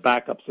 meaning the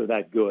backups are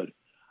that good.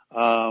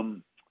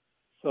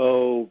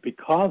 So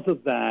because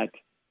of that,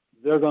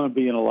 they're going to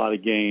be in a lot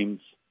of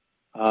games.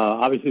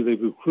 Obviously,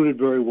 they've recruited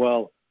very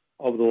well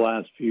over the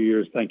last few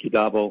years. Thank you,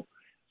 Dabo.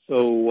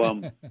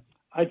 So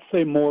I'd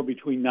say more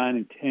between 9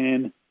 and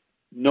 10.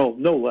 No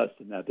less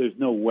than that. There's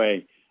no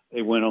way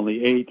they win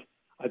only 8.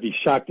 I'd be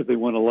shocked if they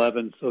win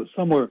 11. So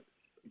somewhere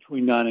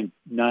between 9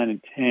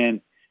 and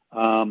 10.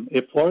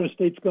 If Florida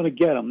State's going to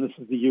get them, this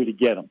is the year to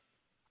get them.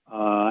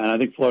 And I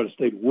think Florida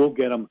State will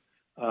get them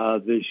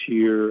this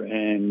year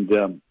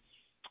and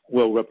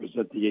will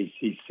represent the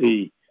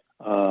ACC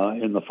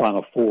in the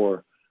Final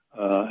Four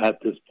at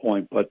this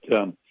point. But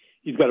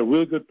he's got a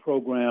really good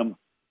program,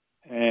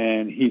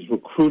 and he's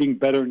recruiting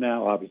better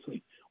now,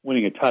 obviously.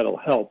 Winning a title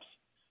helps.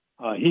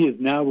 He is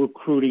now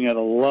recruiting at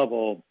a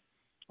level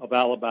of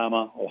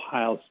Alabama,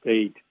 Ohio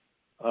State,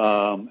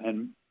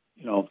 and,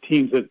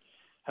 teams that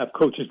have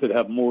coaches that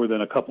have more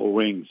than a couple of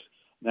rings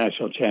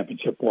national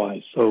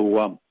championship-wise.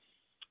 So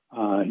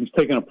he's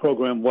taken a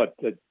program,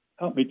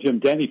 help me, Jim,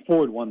 Danny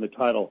Ford won the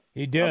title.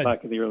 He did.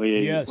 Back in the early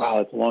 80s. Yes. Wow,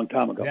 that's a long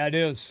time ago. That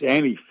is.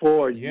 Danny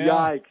Ford, yeah.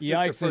 yikes.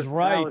 Yikes is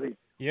right.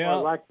 Yeah.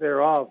 Or lack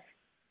thereof.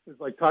 It's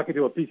like talking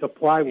to a piece of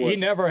plywood. He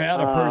never had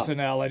a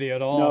personality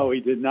at all. No, he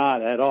did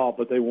not at all.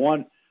 But they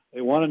won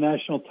a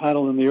national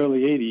title in the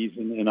early 80s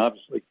and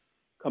obviously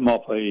come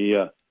off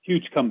a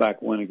huge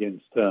comeback win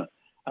against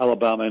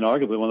Alabama, and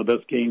arguably one of the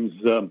best games.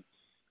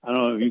 I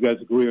don't know if you guys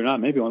agree or not.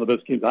 Maybe one of the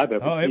best games I've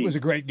ever seen. Oh, it was a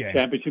great game.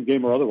 Championship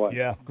game or otherwise.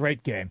 Yeah,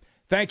 great game.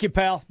 Thank you,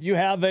 pal. You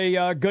have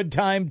a good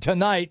time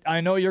tonight.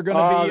 I know you're going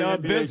to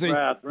be busy.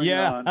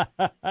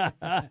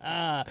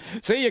 Yeah.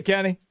 See you,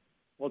 Kenny.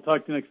 We'll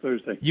talk to you next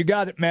Thursday. You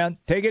got it, man.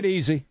 Take it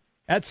easy.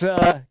 That's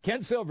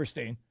Ken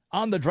Silverstein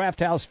on the Draft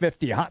House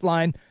 50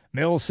 hotline,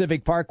 Mill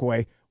Civic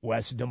Parkway,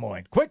 West Des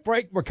Moines. Quick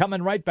break. We're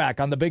coming right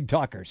back on the Big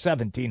Talker,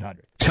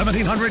 1700.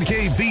 1700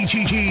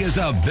 KBGG is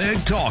the Big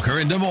Talker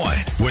in Des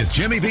Moines with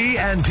Jimmy B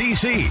and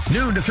TC.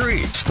 Noon to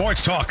 3.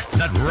 Sports talk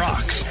that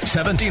rocks.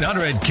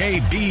 1700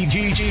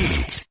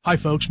 KBGG. Hi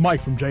folks,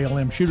 Mike from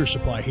JLM Shooter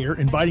Supply here,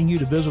 inviting you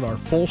to visit our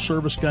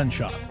full-service gun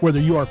shop.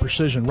 Whether you are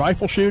precision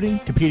rifle shooting,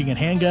 competing in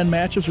handgun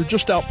matches, or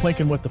just out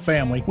plinking with the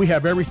family, we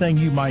have everything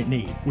you might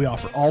need. We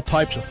offer all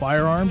types of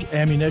firearms,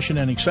 ammunition,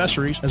 and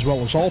accessories, as well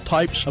as all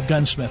types of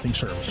gunsmithing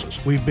services.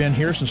 We've been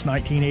here since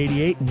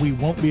 1988, and we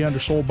won't be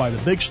undersold by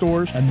the big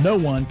stores, and no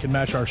one can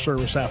match our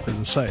service after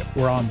the sale.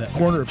 We're on the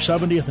corner of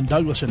 70th and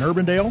Douglas in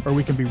Urbandale, or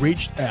we can be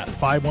reached at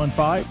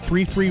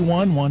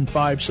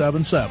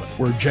 515-331-1577.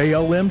 We're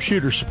JLM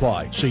Shooter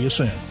Supply. See you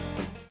soon.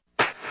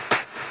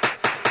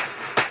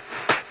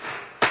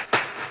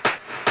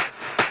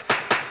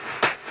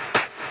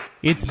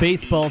 It's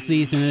baseball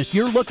season, and if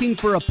you're looking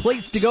for a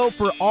place to go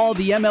for all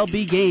the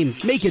MLB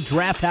games, make it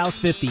Draft House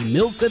 50,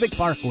 Mill Civic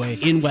Parkway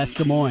in West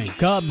Des Moines.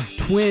 Cubs,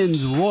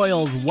 Twins,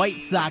 Royals,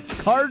 White Sox,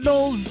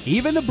 Cardinals,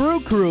 even the Brew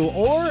Crew,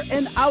 or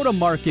an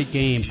out-of-market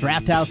game.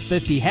 Draft House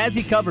 50 has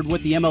you covered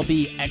with the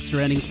MLB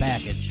Extra Innings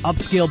Package.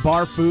 Upscale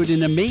bar food,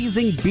 an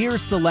amazing beer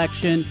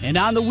selection, and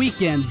on the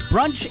weekends,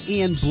 brunch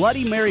and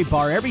Bloody Mary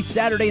Bar every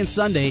Saturday and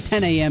Sunday,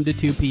 10 a.m. to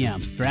 2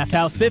 p.m. Draft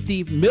House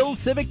 50, Mill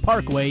Civic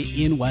Parkway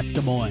in West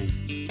Des Moines.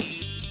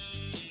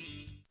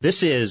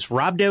 This is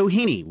Rob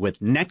Doheny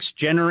with Next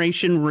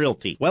Generation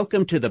Realty.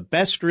 Welcome to the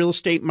best real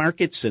estate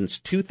market since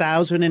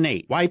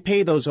 2008. Why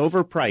pay those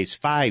overpriced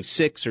 5,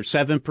 6, or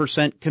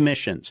 7%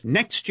 commissions?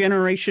 Next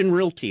Generation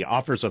Realty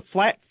offers a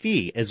flat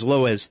fee as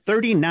low as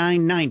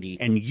 $39.90,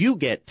 and you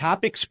get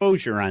top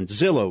exposure on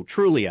Zillow,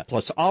 Trulia,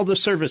 plus all the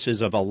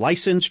services of a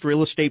licensed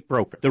real estate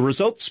broker. The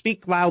results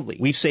speak loudly.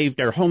 We've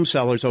saved our home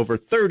sellers over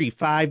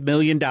 $35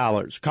 million.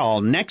 Call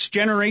Next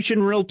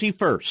Generation Realty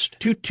first.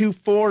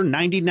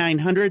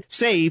 224-9900.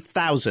 Save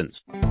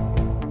thousands.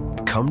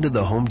 Come to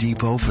the Home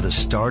Depot for the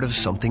start of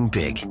something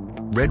big.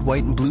 Red,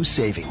 white, and blue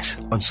savings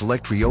on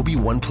select Ryobi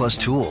One Plus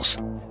tools,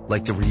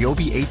 like the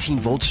Ryobi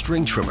 18-volt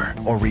string trimmer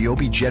or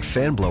Ryobi jet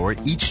fan blower,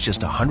 each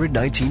just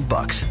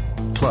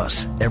 $119.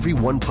 Plus, every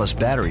One Plus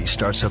battery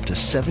starts up to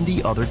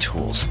 70 other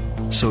tools,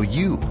 so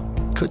you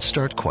could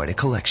start quite a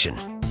collection.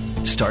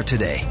 Start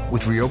today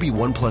with Ryobi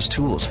One Plus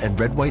tools and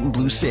red, white, and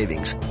blue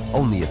savings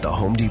only at the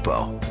Home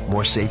Depot.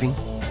 More saving,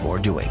 more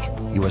doing.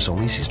 U.S.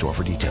 only. See store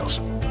for details.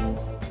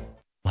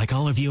 Like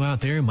all of you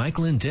out there, Mike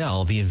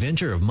Lindell, the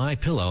inventor of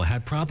MyPillow,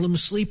 had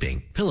problems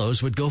sleeping.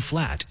 Pillows would go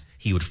flat.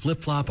 He would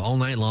flip-flop all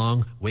night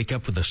long, wake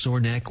up with a sore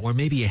neck or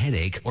maybe a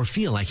headache, or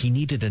feel like he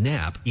needed a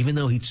nap even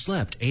though he'd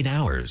slept 8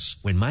 hours.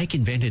 When Mike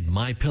invented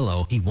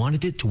MyPillow, he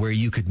wanted it to where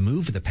you could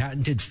move the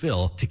patented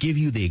fill to give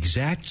you the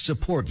exact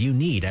support you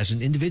need as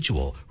an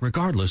individual,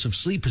 regardless of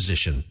sleep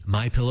position.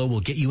 MyPillow will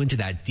get you into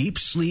that deep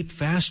sleep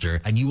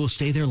faster, and you will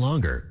stay there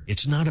longer.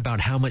 It's not about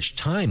how much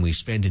time we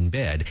spend in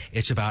bed.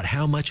 It's about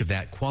how much of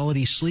that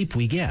quality sleep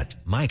we get.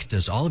 Mike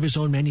does all of his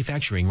own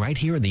manufacturing right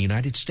here in the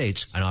United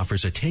States and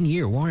offers a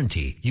 10-year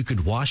warranty. You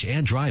could wash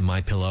and dry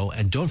MyPillow,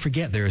 and don't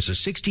forget there is a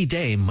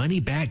 60-day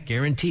money-back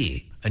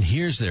guarantee. And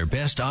here's their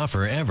best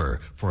offer ever.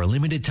 For a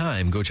limited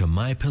time, go to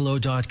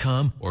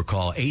MyPillow.com or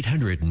call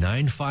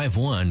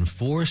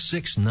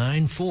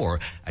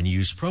 800-951-4694 and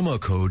use promo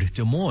code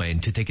Des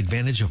Moines to take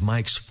advantage of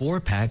Mike's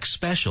 4-pack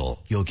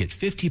special. You'll get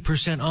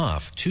 50%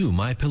 off 2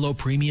 MyPillow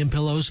premium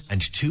pillows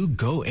and 2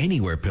 Go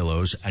Anywhere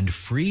pillows and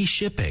free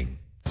shipping.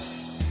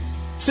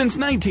 Since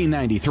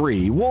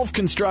 1993, Wolf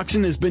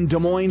Construction has been Des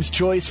Moines'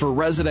 choice for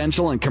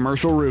residential and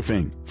commercial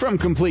roofing. From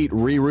complete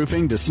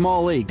re-roofing to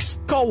small leaks,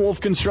 call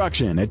Wolf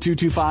Construction at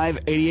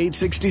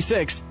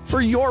 225-8866 for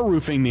your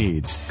roofing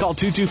needs. Call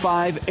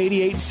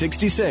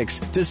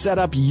 225-8866 to set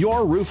up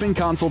your roofing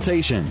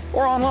consultation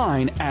or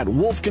online at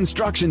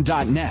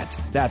wolfconstruction.net.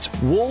 That's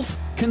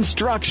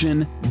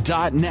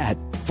wolfconstruction.net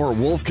for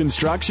Wolf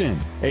Construction.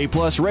 A+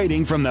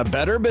 rating from the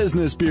Better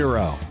Business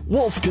Bureau.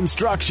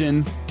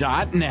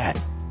 wolfconstruction.net.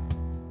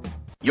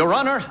 Your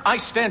Honor, I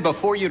stand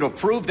before you to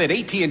prove that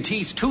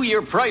AT&T's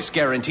 2-year price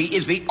guarantee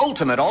is the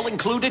ultimate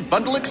all-included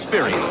bundle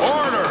experience.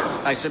 Order!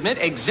 I submit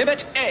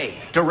Exhibit A,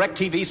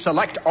 DirecTV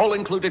Select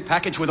all-included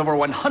package with over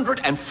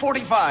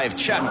 145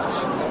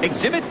 channels.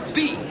 Exhibit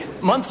B,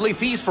 monthly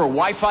fees for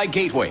Wi-Fi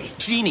gateway,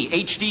 Genie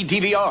HD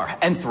DVR,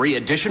 and 3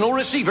 additional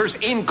receivers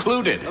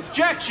included.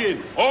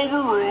 Objection!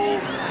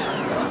 Overruled.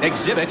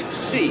 Exhibit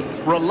C,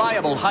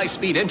 reliable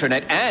high-speed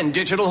internet and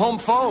digital home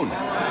phone.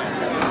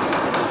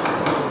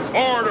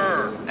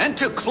 Order! And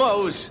to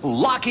close,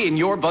 lock in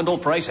your bundle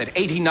price at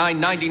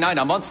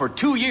 $89.99 a month for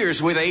 2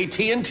 years with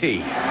AT&T.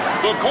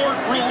 The court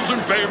rules in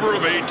favor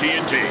of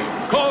AT&T.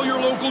 Call your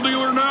local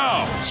dealer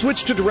now.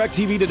 Switch to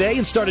DirecTV today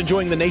and start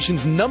enjoying the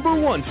nation's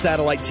 #1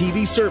 satellite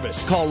TV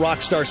service. Call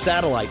Rockstar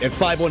Satellite at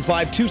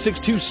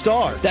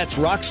 515-262-STAR. That's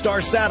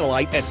Rockstar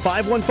Satellite at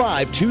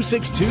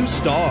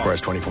 515-262-STAR.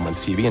 Requires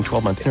 24-month TV and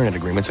 12-month internet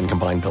agreements and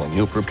combined billing.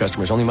 New approved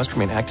customers only must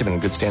remain active and in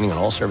good standing on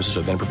all services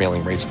with then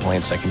prevailing rates apply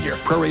in second year.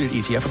 Prorated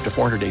ETF up to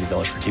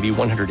 $480 for TV,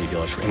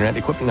 $180 for internet,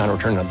 equipment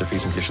non-return, and other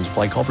fees and conditions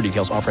apply. Call for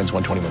details. Offer ends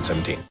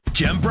 1/21/17.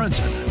 Jim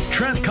Brunson,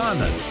 Trent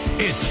Condon,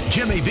 it's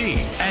Jimmy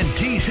B and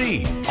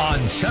TC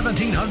on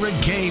 1700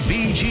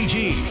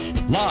 KBGG.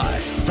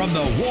 Live from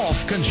the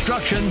Wolf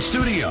Construction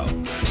Studio.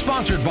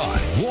 Sponsored by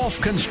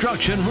Wolf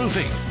Construction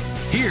Roofing.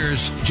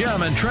 Here's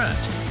Jim and Trent.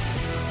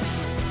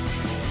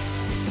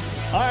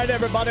 All right,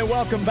 everybody,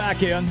 welcome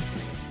back in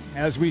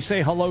as we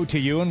say hello to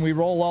you, and we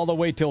roll all the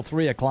way till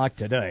 3 o'clock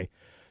today.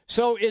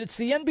 So it's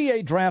the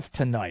NBA draft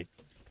tonight.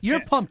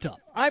 You're pumped up.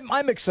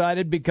 I'm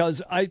excited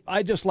because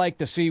I just like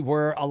to see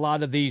where a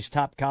lot of these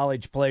top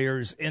college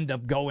players end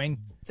up going.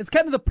 It's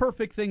kind of the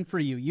perfect thing for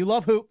you. You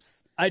love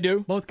hoops. I do.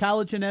 Both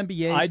college and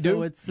NBA. I do.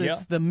 So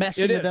it's the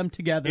meshing of them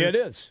together. It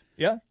is.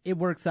 Yeah. It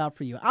works out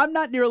for you. I'm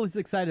not nearly as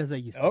excited as I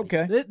used to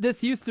Okay. be.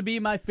 This used to be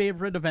my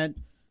favorite event.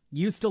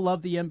 Used to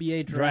love the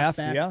NBA draft.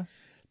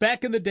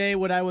 Back in the day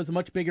when I was a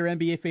much bigger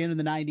NBA fan in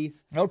the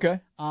 90s. Okay.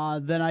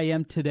 Than I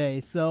am today.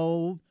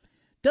 So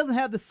doesn't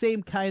have the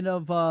same kind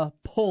of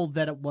pull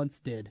that it once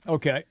did.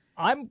 Okay.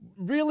 I'm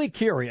really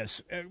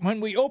curious.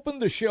 When we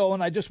opened the show,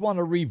 and I just want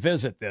to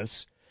revisit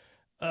this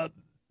a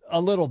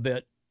little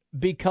bit,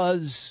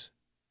 because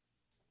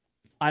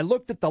I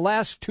looked at the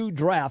last two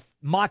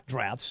mock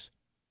drafts,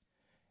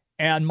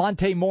 and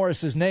Monte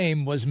Morris's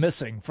name was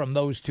missing from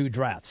those two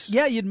drafts.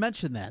 Yeah, you'd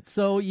mentioned that.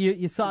 So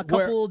you saw a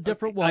couple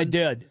different ones. I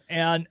did.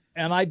 And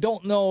I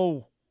don't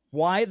know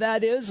why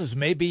that is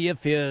maybe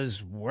if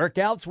his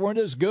workouts weren't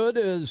as good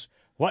as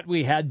what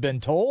we had been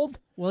told.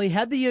 Well, he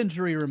had the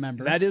injury,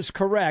 remember. That is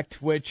correct,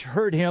 which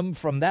hurt him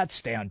from that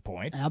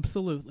standpoint.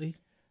 Absolutely.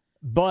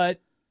 But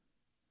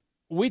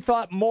we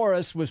thought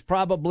Morris was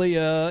probably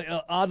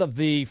out of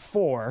the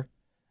four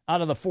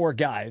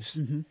guys.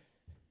 Mm-hmm.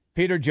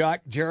 Peter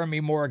Jok,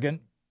 Jeremy Morgan,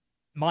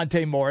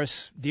 Monte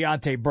Morris,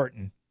 Deonte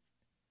Burton,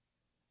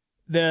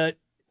 that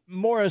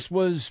Morris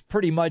was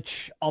pretty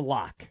much a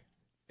lock,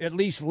 at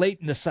least late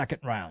in the second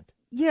round.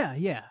 Yeah.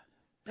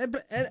 And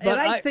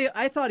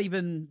I thought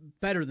even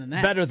better than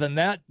that. Better than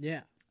that?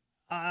 Yeah.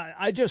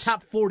 I just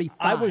top 45.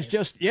 I was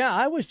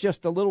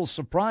just a little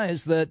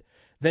surprised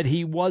that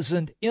he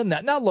wasn't in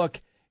that. Now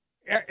look,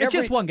 it's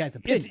just one guy's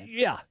opinion.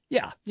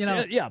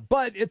 Yeah.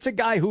 But it's a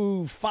guy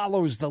who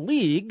follows the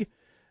league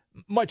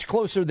much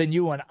closer than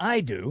you and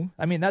I do.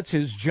 I mean, that's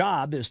his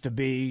job, is to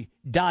be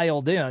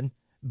dialed in.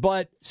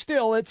 But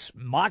still, it's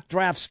mock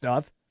draft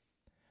stuff.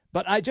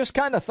 But I just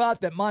kind of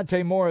thought that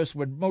Monte Morris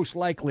would most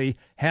likely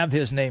have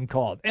his name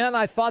called. And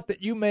I thought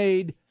that you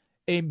made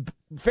a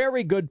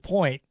very good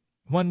point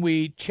when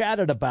we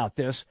chatted about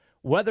this,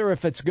 whether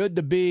if it's good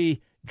to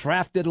be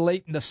drafted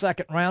late in the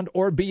second round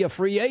or be a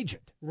free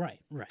agent.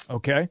 Right.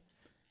 Okay?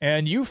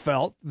 And you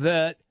felt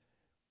that,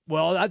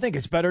 well, I think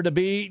it's better to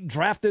be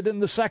drafted in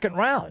the second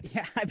round.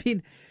 Yeah, I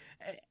mean,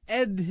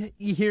 and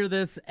you hear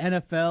this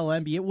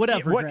NFL, NBA,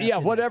 whatever.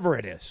 Whatever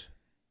it is.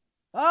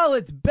 Oh,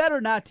 it's better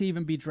not to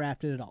even be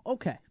drafted at all.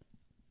 Okay.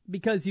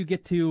 Because you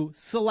get to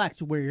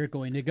select where you're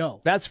going to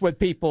go. That's what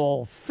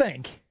people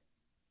think.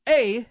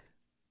 The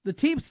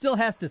team still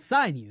has to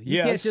sign you.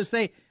 You can't just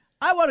say,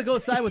 I want to go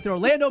sign with the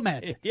Orlando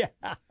Magic. Yeah.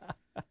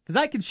 Because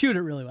I can shoot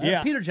it really well.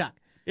 Yeah. Peter Jok.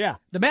 Yeah.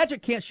 The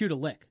Magic can't shoot a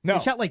lick. No.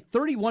 They shot like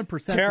 31%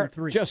 from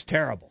three. Just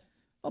terrible.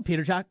 Oh,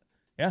 Peter Jok.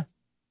 Yeah.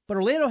 But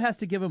Orlando has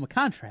to give him a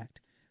contract.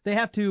 They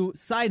have to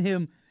sign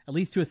him at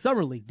least to a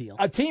summer league deal.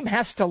 A team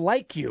has to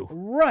like you.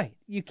 Right.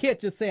 You can't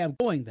just say, I'm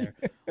going there.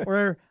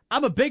 Or,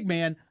 I'm a big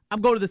man.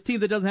 I'm going to this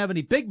team that doesn't have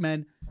any big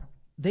men.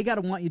 They got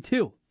to want you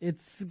too.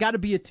 It's got to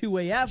be a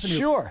two-way avenue.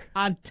 Sure.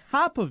 On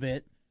top of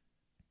it,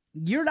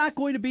 you're not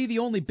going to be the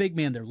only big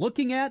man they're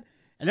looking at.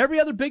 And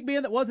every other big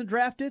man that wasn't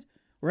drafted,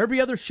 or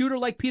every other shooter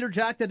like Peter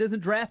Jok that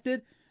isn't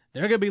drafted,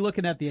 they're going to be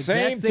looking at the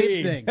exact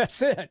same thing.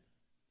 That's it.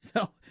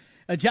 So,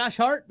 Josh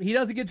Hart, he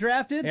doesn't get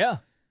drafted. Yeah.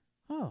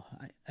 Oh,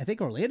 I think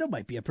Orlando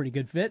might be a pretty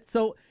good fit.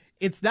 So,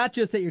 it's not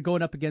just that you're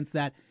going up against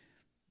that.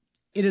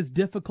 It is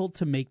difficult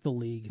to make the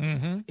league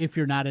if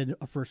you're not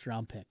a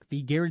first-round pick.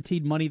 The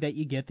guaranteed money that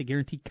you get, the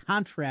guaranteed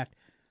contract,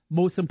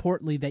 most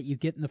importantly, that you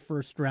get in the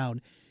first round,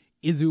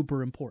 is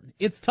uber important.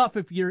 It's tough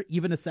if you're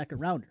even a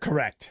second-rounder.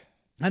 Correct.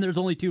 And there's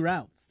only 2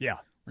 rounds. Yeah.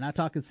 We're not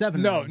talking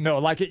 7 rounds. No,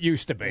 like it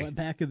used to be.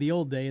 Back in the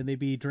old day, and they'd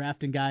be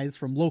drafting guys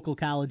from local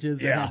colleges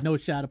that had no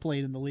shot of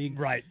playing in the league.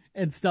 Right.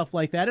 And stuff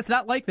like that. It's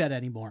not like that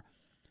anymore.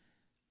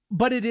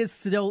 But it is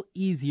still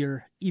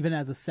easier, even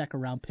as a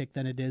second-round pick,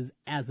 than it is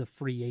as a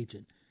free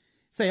agent.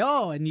 Say,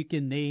 and you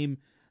can name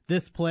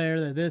this player,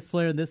 and this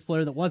player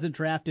that wasn't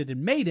drafted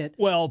and made it.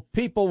 Well,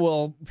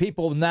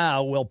 people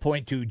now will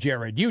point to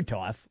Jared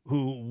Utoff,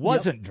 who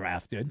wasn't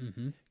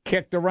drafted,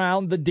 kicked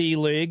around the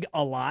D-League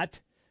a lot,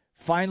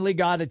 finally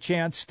got a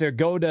chance to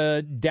go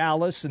to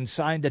Dallas and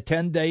signed a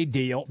 10-day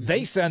deal.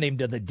 They sent him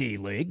to the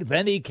D-League.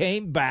 Then he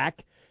came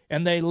back,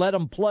 and they let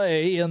him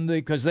play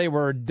because they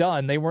were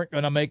done. They weren't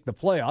going to make the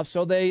playoffs,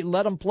 so they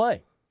let him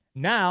play.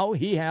 Now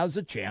he has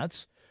a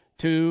chance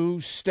to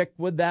stick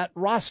with that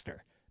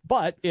roster.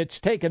 But it's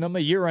taken him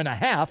a year and a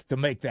half to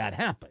make that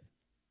happen.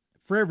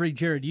 For every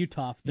Jared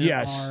Utoff,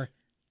 there are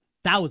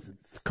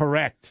thousands.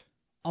 Correct.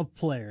 Of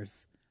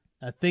players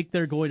that think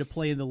they're going to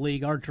play in the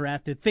league, are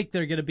drafted, think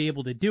they're going to be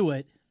able to do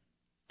it,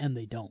 and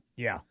they don't.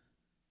 Yeah.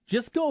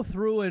 Just go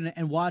through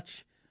and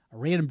watch a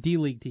random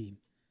D-League team.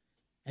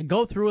 And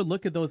go through and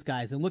look at those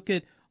guys and look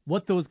at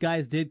what those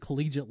guys did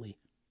collegiately.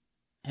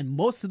 And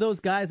most of those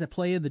guys that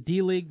play in the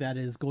D League, that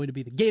is going to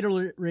be the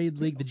Gatorade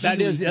League, the G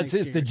League. It's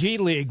the G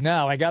League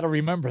now. I got to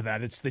remember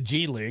that. It's the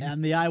G League.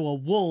 And the Iowa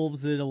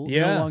Wolves, it'll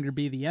no longer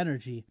be the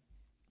Energy.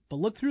 But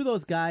look through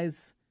those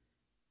guys,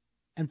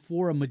 and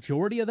for a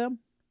majority of them,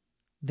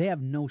 they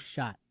have no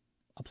shot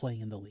of playing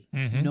in the league.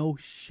 Mm-hmm. No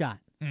shot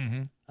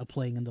of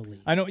playing in the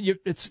league. I know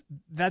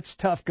that's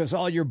tough because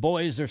all your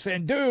boys are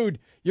saying, "Dude,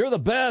 you're the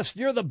best.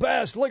 You're the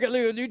best. Look at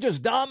you. You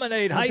just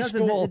dominate high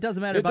school." It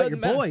doesn't matter about your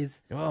boys.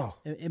 Oh,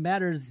 it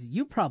matters.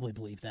 You probably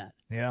believe that.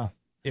 Yeah,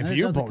 if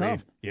you believe,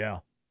 come. yeah.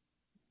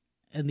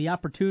 And the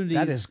opportunities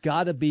that has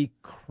got to be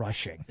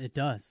crushing. It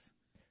does,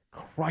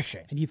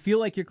 crushing. And you feel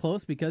like you're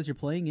close because you're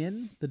playing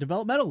in the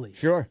developmental league.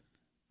 Sure.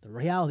 The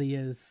reality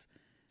is,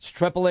 it's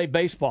AAA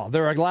baseball.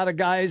 There are a lot of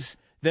guys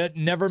that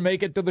never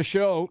make it to the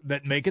show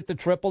that make it to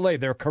AAA.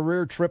 They're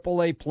career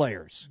AAA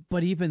players.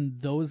 But even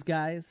those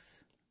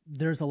guys,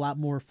 there's a lot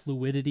more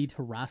fluidity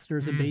to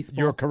rosters in baseball.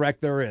 You're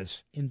correct, there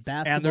is. In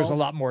basketball. And there's a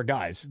lot more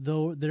guys.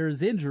 Though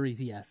there's injuries,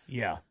 yes.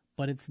 Yeah.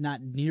 But it's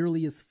not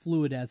nearly as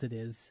fluid as it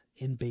is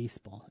in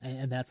baseball.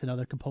 And that's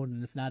another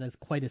component. It's not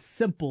quite as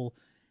simple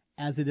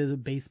as it is in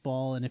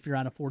baseball. And if you're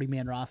on a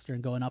 40-man roster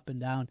and going up and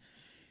down,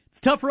 it's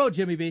a tough road,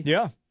 Jimmy B.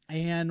 Yeah.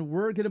 And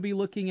we're going to be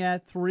looking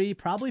at 3,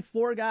 probably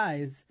 4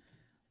 guys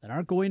that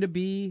aren't going to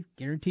be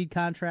guaranteed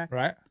contract.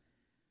 Right.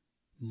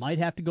 Might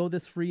have to go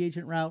this free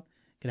agent route.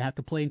 Going to have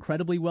to play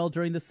incredibly well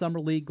during the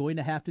summer league. Going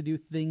to have to do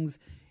things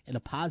in a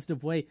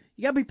positive way.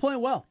 You got to be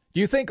playing well.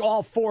 Do you think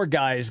all 4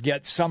 guys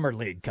get summer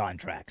league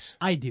contracts?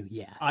 I do,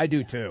 yeah. I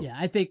do too. Yeah,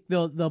 I think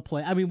they'll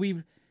play. I mean,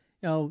 we've,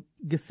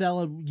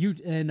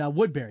 Gasell and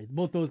Woodbury,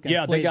 both those guys.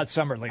 Yeah, they got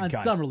summer league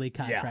summer league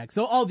contracts.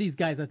 Yeah. So all these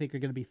guys, I think, are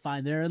going to be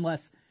fine there,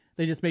 unless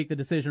they just make the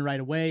decision right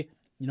away.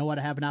 You know what?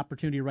 I have an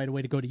opportunity right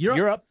away to go to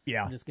Europe.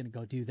 Yeah. I'm just going to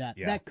go do that.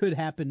 Yeah. That could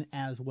happen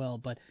as well.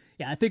 But,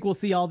 yeah, I think we'll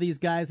see all these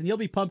guys, and you'll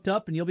be pumped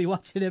up, and you'll be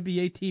watching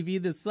NBA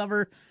TV this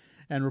summer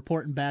and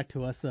reporting back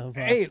to us.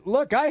 Hey,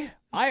 look, I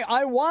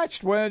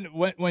watched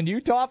when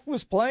Utah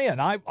was playing.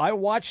 I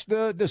watched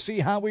to see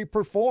how he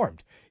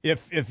performed.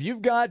 If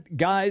you've got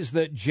guys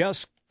that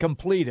just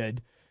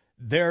completed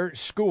their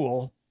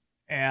school,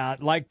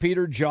 like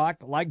Peter Jock,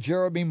 like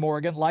Jeremy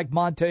Morgan, like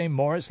Monte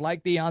Morris,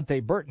 like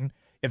Deontay Burton,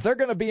 if they're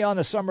going to be on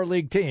a summer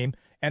league team,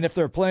 and if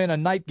they're playing a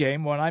night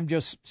game when I'm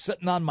just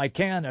sitting on my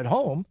can at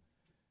home,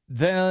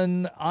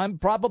 then I'm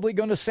probably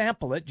going to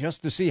sample it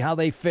just to see how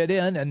they fit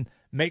in and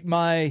make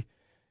my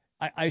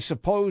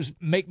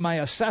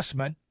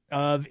assessment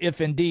of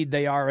if indeed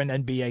they are an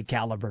NBA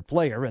caliber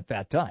player at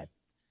that time.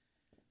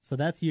 So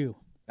that's you.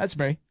 That's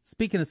me.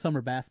 Speaking of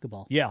summer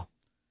basketball. Yeah.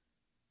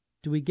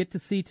 Do we get to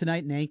see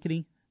tonight in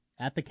Ankeny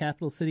at the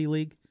Capital City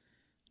League?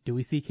 Do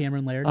we see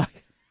Cameron Laird?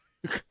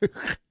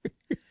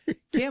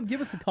 Cam,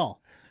 give us a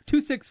call.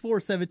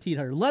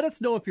 264-1700. Let us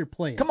know if you're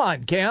playing. Come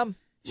on, Cam.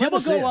 Jim will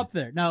go up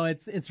there. No,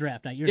 it's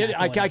draft night.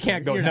 I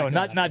can't go. No,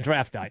 not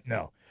draft night.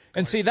 No.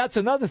 And see, that's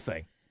another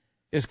thing.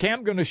 Is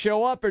Cam going to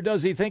show up, or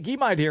does he think he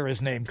might hear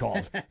his name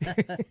called?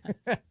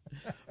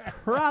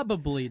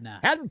 Probably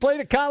not. Hadn't played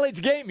a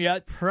college game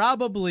yet.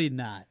 Probably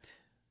not.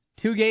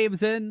 2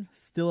 games in,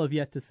 still have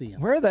yet to see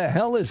him. Where the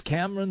hell is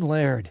Cameron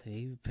Laird?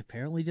 He's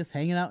apparently just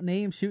hanging out in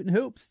Ames, shooting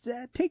hoops.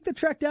 Take the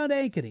trek down to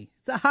Ankeny.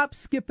 It's a hop,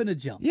 skip, and a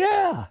jump.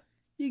 Yeah.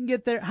 You can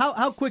get there.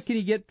 How quick can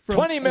you get from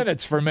 20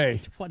 minutes for me.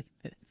 20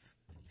 minutes.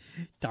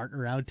 Darting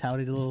around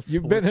town in a little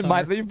You've been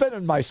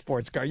in my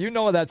sports car. You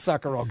know that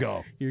sucker will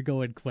go. You're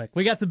going quick.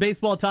 We got some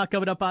baseball talk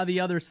coming up on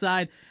the other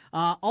side.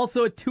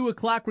 Also at 2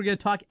 o'clock, we're going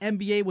to talk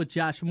NBA with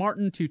Josh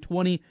Martin,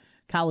 2:20.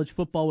 College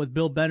football with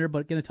Bill Bender,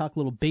 but going to talk a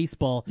little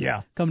baseball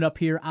coming up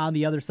here on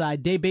the other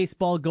side. Day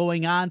baseball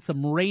going on,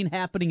 some rain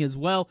happening as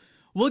well.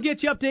 We'll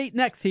get you update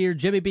next here.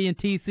 Jimmy B and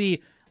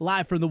TC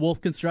live from the Wolf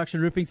Construction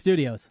Roofing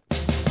Studios.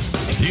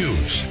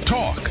 News,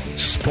 talk,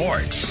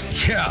 sports.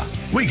 Yeah,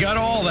 we got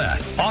all that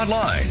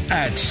online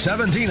at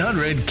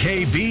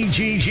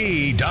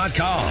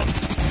 1700kbgg.com.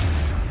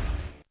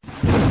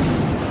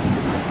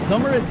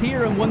 Summer is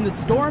here, and when the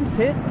storms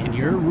hit and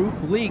your roof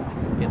leaks,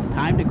 it's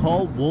time to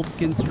call Wolf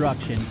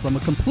Construction. From a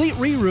complete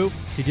re-roof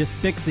to just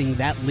fixing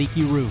that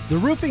leaky roof. The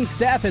roofing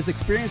staff has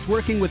experience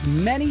working with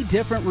many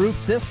different roof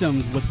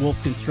systems with Wolf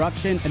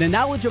Construction and a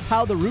knowledge of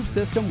how the roof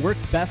system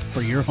works best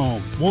for your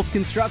home. Wolf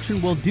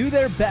Construction will do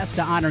their best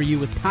to honor you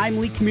with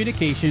timely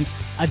communication,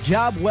 a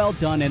job well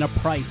done, and a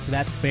price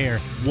that's fair.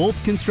 Wolf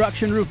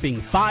Construction Roofing,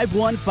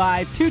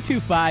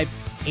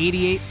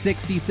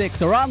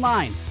 515-225-8866 or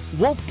online,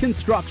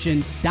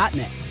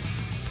 wolfconstruction.net.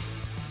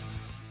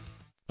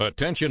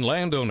 Attention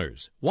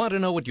landowners. Want to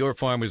know what your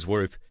farm is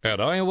worth?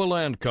 At Iowa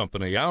Land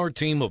Company, our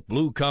team of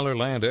blue-collar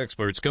land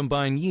experts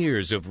combine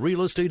years of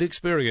real estate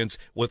experience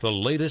with the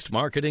latest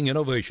marketing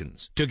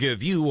innovations to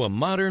give you a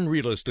modern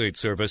real estate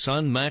service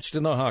unmatched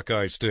in the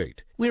Hawkeye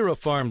State. We're a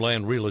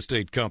farmland real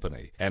estate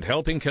company, and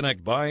helping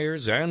connect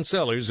buyers and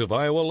sellers of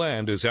Iowa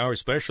land is our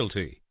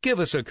specialty. Give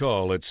us a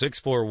call at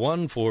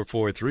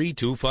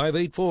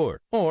 641-443-2584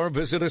 or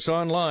visit us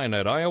online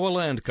at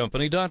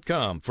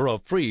iowalandcompany.com for a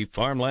free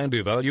farmland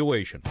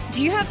evaluation.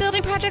 Do you have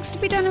building projects to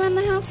be done around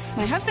the house?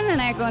 My husband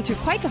and I are going through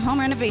quite the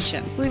home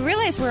renovation. We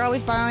realize we're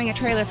always borrowing a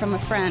trailer from a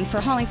friend for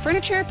hauling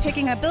furniture,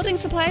 picking up building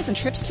supplies, and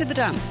trips to the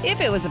dump,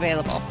 if it was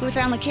available. We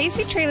found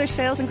Lucchese Trailer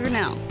Sales in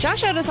Grinnell. Josh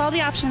showed us all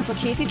the options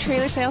Lucchese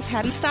Trailer Sales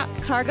had in stock.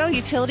 Cargo,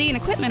 utility, and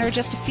equipment are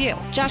just a few.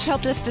 Josh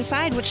helped us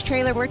decide which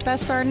trailer worked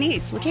best for our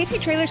needs. Lucchese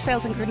Trailer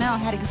Sales in Grinnell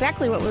had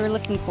exactly what we were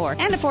looking for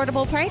and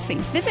affordable pricing.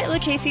 Visit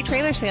Lucchese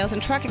Trailer Sales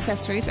and Truck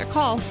Accessories or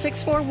call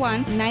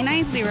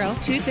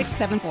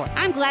 641-990-2674.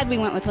 I'm glad we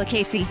went with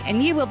Lucchese,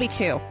 and you will be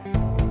too.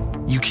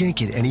 You can't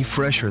get any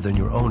fresher than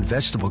your own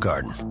vegetable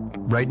garden.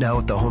 Right now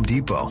at the Home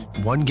Depot,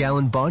 1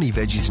 gallon Bonnie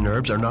veggies and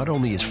herbs are not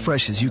only as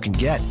fresh as you can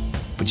get,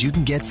 but you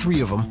can get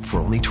 3 of them for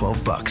only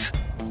 $12.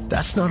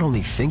 That's not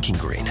only thinking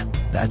green,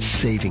 that's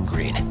saving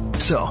green.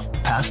 So,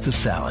 pass the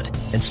salad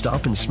and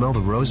stop and smell the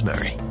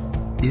rosemary.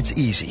 It's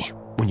easy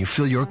when you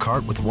fill your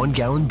cart with 1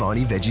 gallon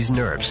Bonnie veggies and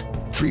herbs.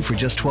 3 for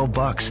just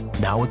 $12,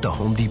 now at the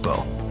Home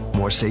Depot.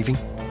 More saving,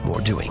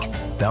 more doing.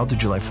 Valid through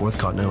July 4th,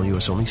 Continental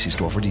U.S. only. See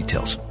store for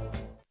details.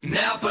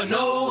 Napa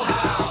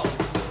know-how.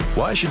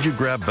 Why should you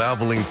grab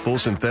Valvoline Full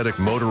Synthetic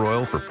Motor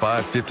Oil for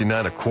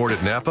 $5.59 a quart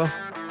at Napa?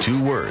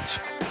 2 words,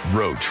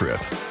 road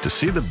trip. To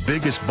see the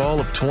biggest ball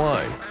of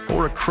twine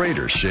or a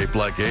crater shaped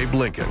like Abe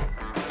Lincoln.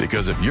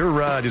 Because if your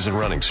ride isn't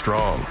running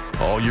strong,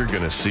 all you're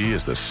going to see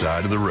is the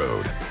side of the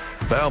road.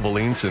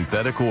 Valvoline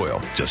Synthetic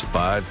Oil, just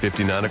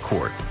 $5.59 a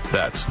quart.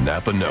 That's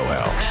Napa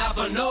know-how.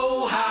 Napa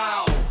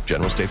know-how.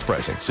 General States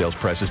pricing. Sales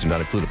prices do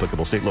not include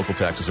applicable state, local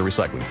taxes, or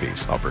recycling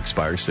fees. Offer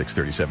expires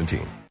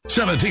 6/30/17.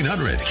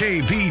 1700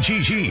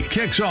 KBGG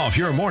kicks off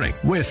your morning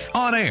with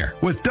On Air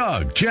with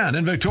Doug, Jen,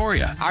 and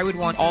Victoria. I would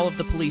want all of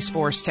the police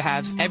force to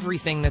have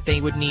everything that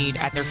they would need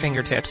at their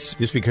fingertips.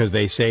 Just because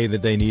they say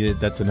that they need it,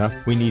 that's enough.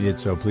 We need it,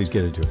 so please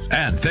get it to us.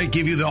 And they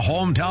give you the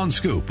hometown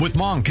scoop with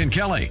Monk and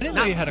Kelly. I didn't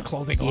know you had a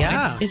clothing line.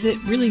 Yeah. Is it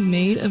really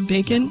made of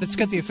bacon? It's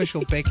got the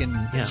official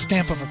bacon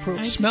stamp of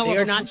approval. Smell They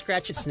of are not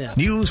scratch and sniff.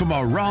 News from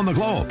around the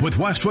globe with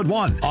Westwood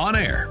One. On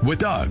Air with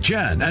Doug,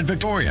 Jen, and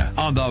Victoria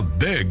on the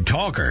Big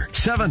Talker.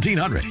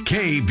 1700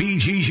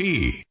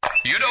 KBGG.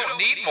 You don't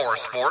need more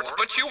sports,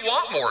 but you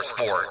want more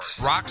sports.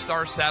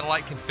 Rockstar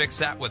Satellite can fix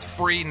that with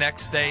free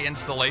next-day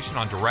installation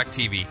on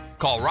DirecTV.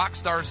 Call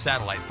Rockstar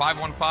Satellite,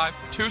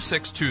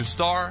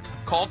 515-262-STAR.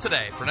 Call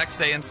today for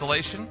next-day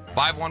installation,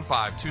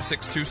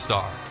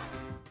 515-262-STAR.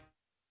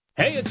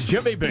 Hey, it's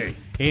Jimmy B.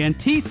 And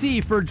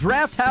TC for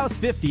Draft House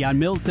 50 on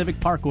Mills Civic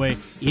Parkway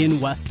in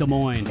West Des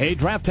Moines. Hey,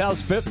 Draft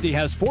House 50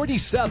 has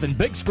 47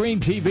 big screen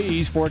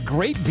TVs for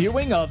great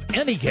viewing of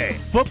any game.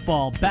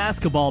 Football,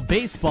 basketball,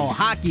 baseball,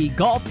 hockey,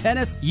 golf,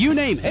 tennis, you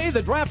name it. Hey,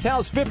 the Draft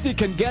House 50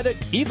 can get it,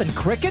 even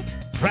cricket.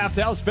 Draft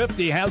House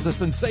 50 has a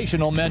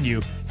sensational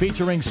menu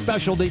featuring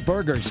specialty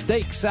burgers,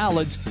 steak,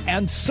 salads,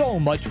 and so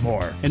much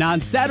more. And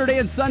on Saturday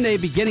and Sunday,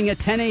 beginning at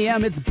 10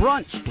 a.m., it's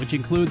brunch, which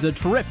includes a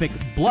terrific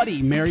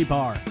Bloody Mary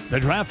bar.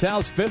 The Draft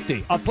House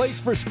 50, a place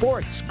for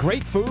sports,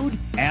 great food,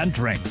 and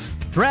drinks.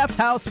 Draft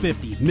House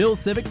 50, Mills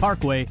Civic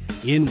Parkway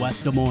in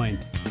West Des Moines.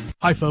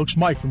 Hi folks,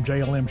 Mike from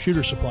JLM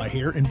Shooter Supply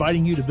here,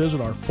 inviting you to visit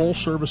our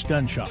full-service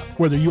gun shop.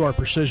 Whether you are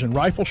precision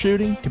rifle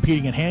shooting,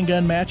 competing in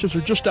handgun matches,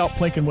 or just out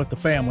plinking with the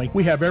family,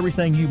 we have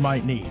everything you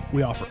might need.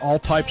 We offer all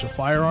types of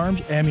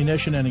firearms,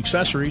 ammunition, and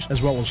accessories,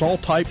 as well as all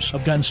types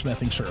of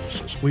gunsmithing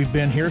services. We've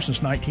been here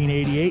since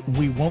 1988, and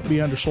we won't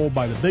be undersold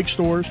by the big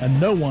stores,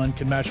 and no one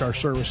can match our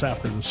service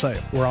after the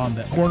sale. We're on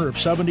the corner of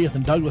 70th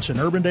and Douglas in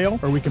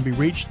Urbandale, or we can be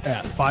reached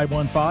at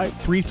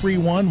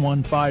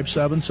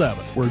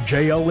 515-331-1577. We're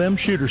JLM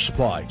Shooter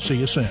Supply. See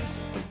you soon.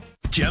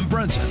 Jim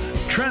Brunson,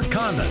 Trent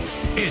Condon.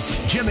 It's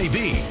Jimmy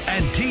B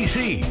and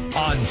TC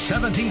on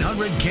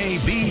 1700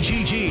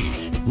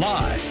 KBGG.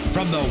 Live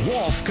from the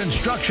Wolf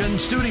Construction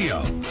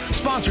Studio.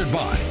 Sponsored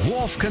by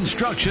Wolf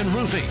Construction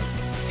Roofing.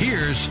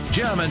 Here's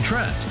Jim and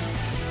Trent.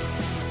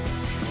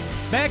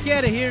 Back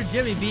at it here,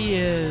 Jimmy B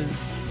is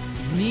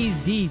knees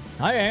deep.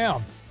 I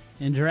am.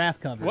 In draft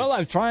coverage. Well, I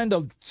was trying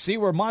to see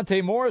where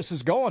Monte Morris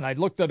is going. I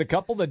looked at a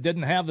couple that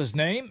didn't have his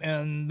name,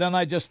 and then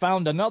I just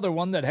found another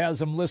one that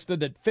has him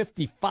listed at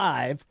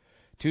 55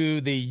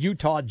 to the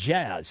Utah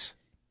Jazz.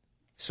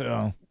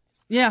 So,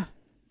 yeah.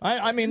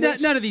 I mean,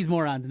 none of these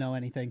morons know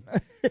anything.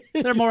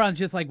 They're morons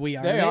just like we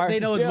are. They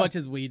know as much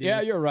as we do.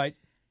 Yeah, you're right.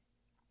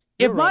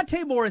 If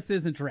Monte Morris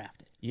isn't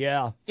drafted.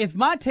 Yeah. If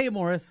Monte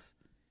Morris,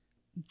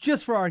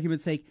 just for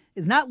argument's sake,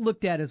 is not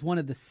looked at as one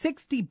of the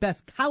 60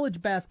 best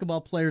college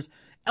basketball players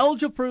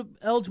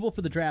eligible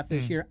for the draft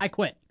this year, I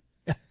quit.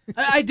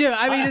 I do.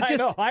 I mean, it's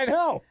just. I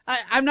know.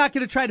 I'm not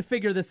going to try to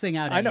figure this thing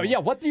out anymore. I know. Yeah.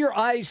 What do your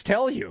eyes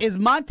tell you? Is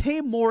Monte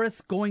Morris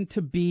going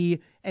to be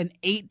an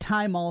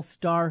 8-time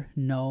All-Star?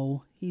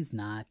 No, he's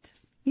not.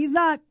 He's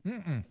not.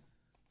 Mm-mm.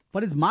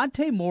 But does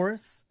Monte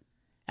Morris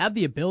have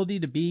the ability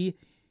to be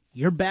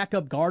your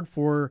backup guard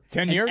for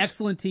 10 years?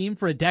 Excellent team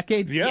for a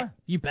decade? Yeah.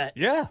 You bet.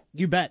 Yeah.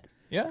 You bet.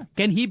 Yeah.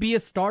 Can he be a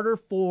starter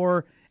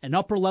for an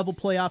upper-level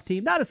playoff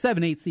team? Not a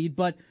 7-8 seed,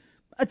 but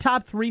a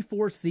top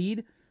 3-4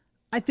 seed?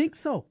 I think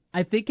so.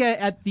 I think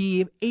at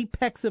the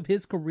apex of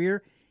his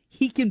career,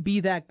 he can be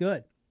that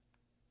good.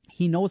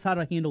 He knows how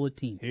to handle a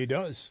team. He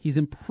does. He's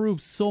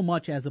improved so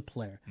much as a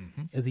player.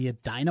 Is he a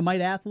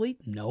dynamite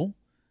athlete? No.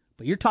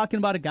 But you're talking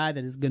about a guy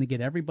that is going to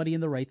get everybody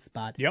in the right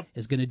spot. Yep.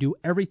 Is going to do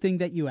everything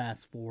that you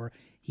ask for.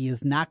 He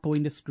is not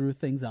going to screw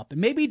things up. And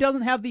maybe he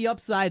doesn't have the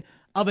upside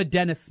of a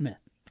Dennis Smith.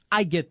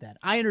 I get that.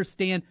 I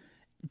understand.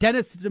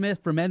 Dennis Smith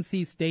from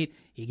NC State,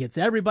 he gets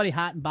everybody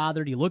hot and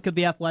bothered. You look at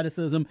the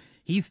athleticism.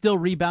 He's still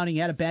rebounding.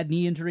 He had a bad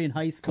knee injury in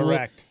high school.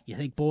 Correct. You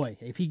think, boy,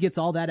 if he gets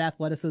all that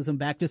athleticism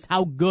back, just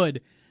how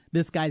good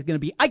this guy's going to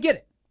be. I get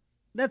it.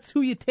 That's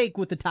who you take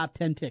with the top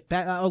 10 pick,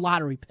 a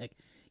lottery pick.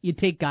 You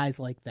take guys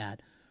like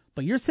that.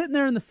 But you're sitting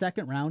there in the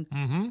second round.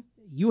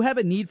 You have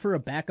a need for a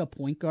backup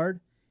point guard,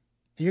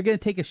 and you're going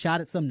to take a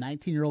shot at some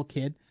 19-year-old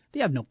kid that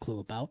you have no clue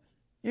about.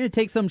 You're going to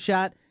take some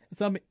shot at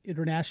some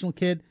international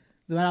kid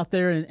that went out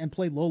there and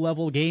played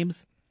low-level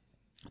games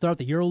throughout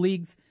the Euro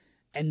Leagues.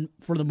 And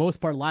for the most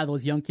part, a lot of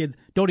those young kids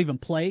don't even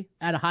play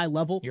at a high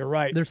level. You're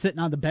right. They're sitting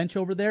on the bench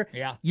over there.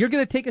 Yeah. You're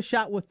going to take a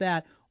shot with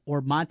that or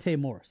Monte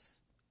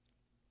Morris.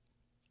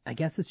 I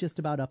guess it's just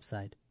about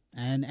upside.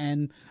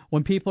 And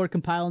when people are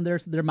compiling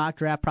their mock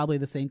draft, probably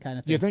the same kind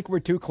of thing. Do you think we're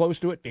too close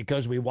to it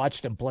because we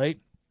watched him play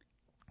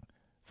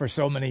for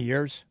so many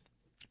years?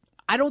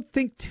 I don't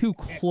think too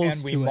close to it.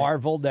 And we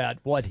marveled at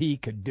what he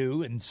could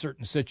do in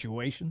certain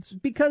situations?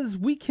 Because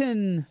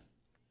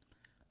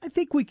I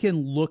think we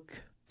can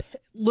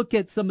look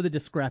at some of the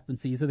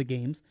discrepancies of the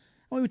games.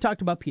 When we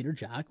talked about Peter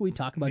Jock, we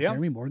talked about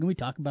Jeremy Morgan, we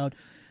talked about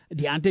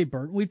Deontay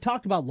Burton, we've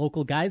talked about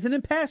local guys, and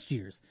in past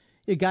years,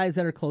 guys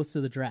that are close to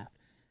the draft.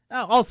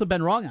 I've also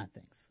been wrong on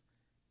things.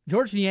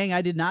 George Niang,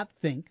 I did not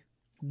think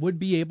would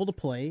be able to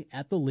play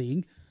at the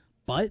league,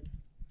 but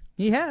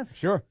he has.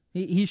 Sure.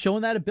 He's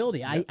shown that ability.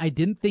 Yep. I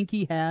didn't think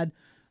he had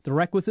the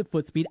requisite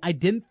foot speed. I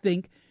didn't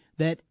think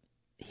that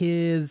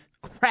his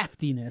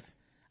craftiness,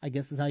 I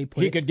guess is how you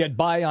put it. He could get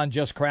by on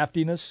just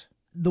craftiness?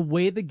 The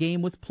way the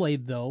game was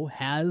played, though,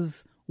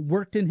 has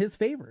worked in his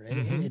favor.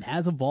 It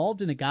has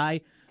evolved in a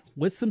guy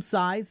with some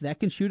size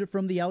that can shoot it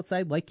from the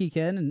outside like he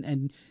can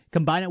and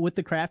combine it with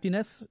the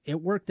craftiness.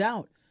 It worked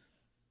out.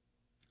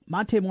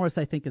 Monte Morris,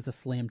 I think, is a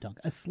slam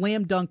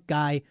dunk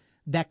guy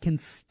that can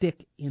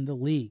stick in the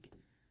league.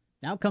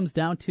 Now it comes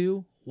down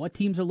to what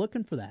teams are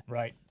looking for that.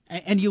 Right.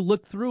 And you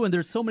look through, and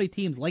there's so many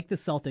teams like the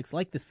Celtics,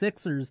 like the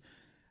Sixers,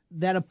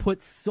 that have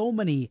put so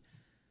many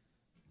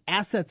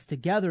assets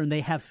together, and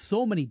they have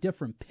so many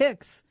different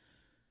picks.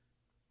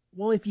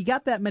 Well, if you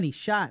got that many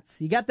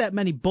shots, you got that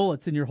many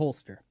bullets in your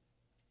holster,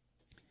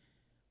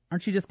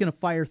 aren't you just going to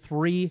fire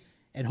 3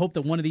 and hope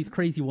that one of these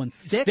crazy ones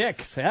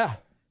sticks? Yeah.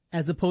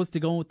 As opposed to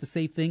going with the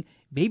safe thing.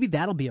 Maybe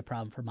that'll be a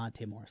problem for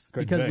Monte Morris.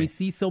 Because we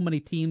see so many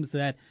teams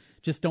that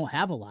just don't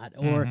have a lot.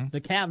 Or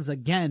the Cavs,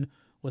 again,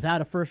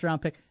 without a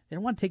first-round pick, they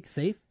don't want to take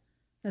safe.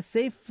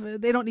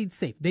 They don't need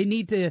safe. They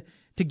need to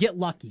get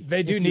lucky.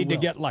 They do need to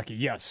get lucky,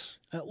 yes.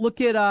 Look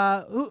at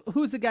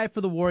who's the guy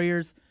for the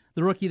Warriors,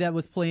 the rookie that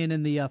was playing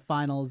in the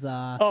finals.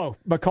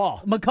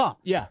 McCaw.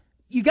 Yeah.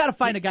 You got to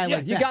find a guy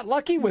like that. You got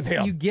lucky with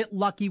him. You get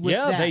lucky with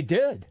that. Yeah, they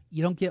did.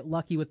 You don't get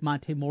lucky with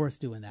Monte Morris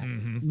doing that.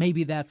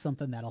 Maybe that's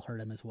something that'll hurt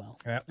him as well.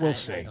 We'll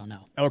see. I don't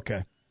know.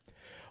 Okay.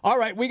 All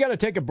right, we got to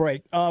take a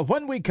break.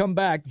 When we come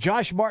back,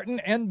 Josh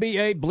Martin,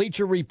 NBA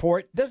Bleacher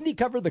Report. Doesn't he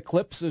cover the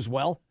Clips as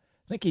well?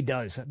 I think he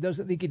does.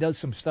 Doesn't think he does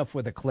some stuff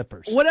with the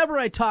Clippers. Whenever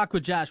I talk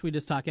with Josh, we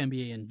just talk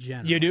NBA in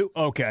general. You do?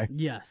 Okay.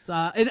 Yes.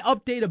 An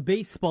update of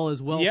baseball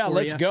as well. Yeah, for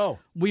let's you. go.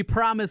 We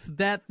promised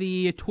that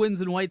the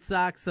Twins and White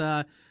Sox,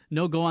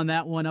 no go on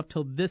that one up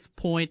till this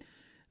point.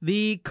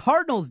 The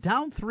Cardinals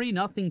down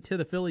 3-0 to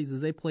the Phillies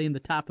as they play in the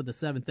top of the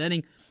 7th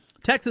inning.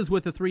 Texas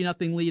with a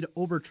 3-0 lead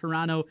over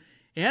Toronto.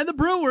 And the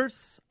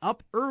Brewers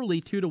up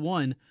early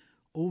 2-1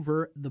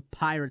 over the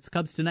Pirates.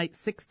 Cubs tonight,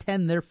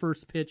 6:10 their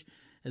first pitch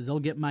as they'll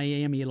get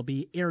Miami. It'll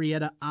be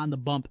Arrieta on the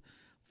bump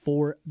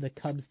for the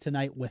Cubs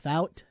tonight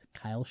without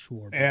Kyle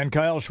Schwarber. And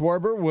Kyle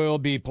Schwarber will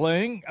be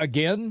playing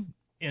again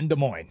in Des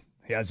Moines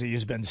as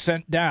he's been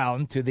sent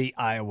down to the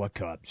Iowa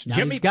Cubs.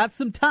 Now he's got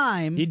some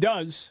time. He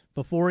does.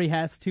 Before he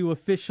has to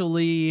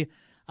officially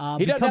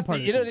become part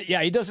of the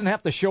team. He doesn't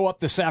have to show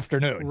up this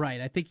afternoon. Right.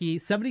 I think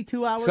he's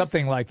 72 hours.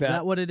 Something like that. Is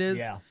that what it is?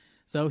 Yeah.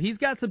 So he's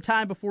got some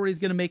time before he's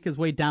going to make his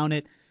way down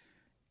it.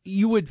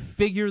 You would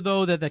figure,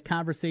 though, that the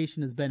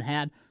conversation has been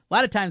had. A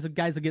lot of times when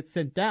guys that get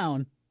sent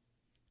down,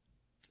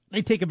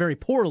 they take it very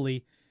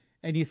poorly,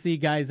 and you see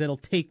guys that'll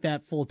take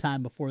that full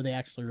time before they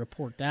actually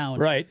report down.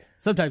 Right.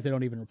 Sometimes they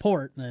don't even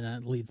report, and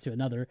that leads to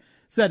another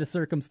set of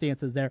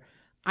circumstances there.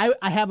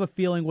 I have a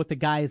feeling with the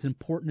guy as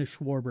important as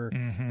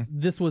Schwarber,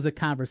 this was a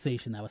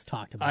conversation that was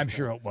talked about. I'm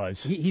sure it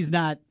was. He's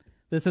not.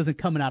 This isn't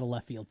coming out of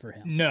left field for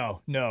him.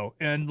 No.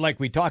 And like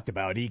we talked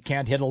about, he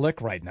can't hit a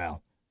lick right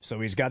now. So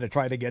he's got to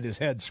try to get his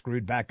head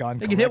screwed back on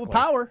correctly. He can hit with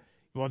power.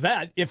 Well,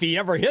 if he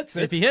ever hits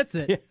it. If he hits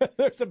it.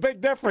 There's a big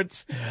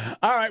difference.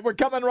 All right, we're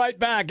coming right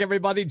back,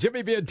 everybody.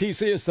 Jimmy B and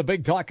TC is the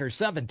Big Talker,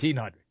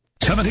 1700.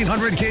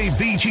 1700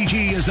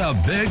 KBGG is the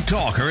big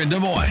talker in Des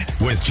Moines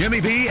with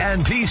Jimmy B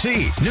and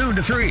TC. Noon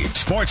to 3.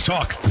 Sports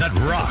talk that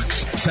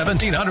rocks.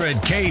 1700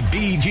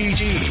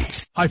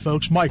 KBGG. Hi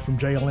folks, Mike from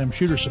JLM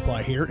Shooter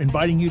Supply here,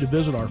 inviting you to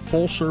visit our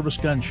full-service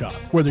gun shop.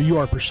 Whether you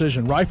are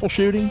precision rifle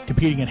shooting,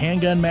 competing in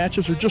handgun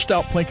matches, or just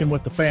out plinking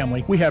with the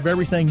family, we have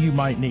everything you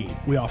might need.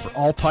 We offer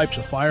all types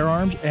of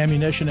firearms,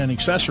 ammunition, and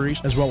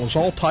accessories, as well as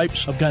all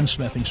types of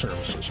gunsmithing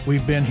services.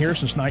 We've been here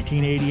since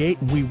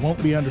 1988, and we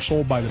won't be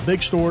undersold by the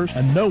big stores,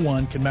 and no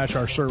one can match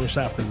our service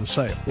after the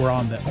sale. We're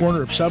on the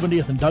corner of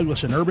 70th and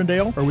Douglas in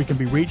Urbandale, or we can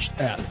be reached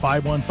at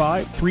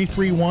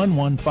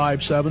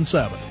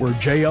 515-331-1577. We're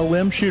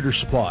JLM Shooter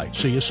Supply.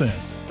 See you soon.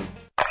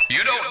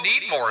 You don't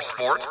need more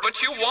sports,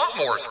 but you want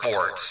more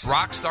sports.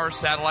 Rockstar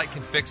Satellite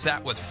can fix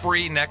that with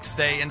free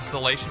next-day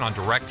installation on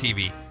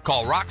DirecTV.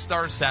 Call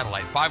Rockstar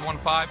Satellite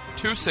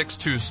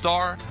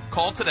 515-262-STAR.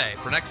 Call today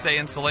for next-day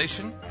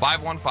installation,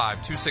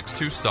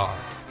 515-262-STAR.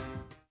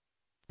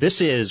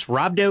 This is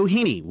Rob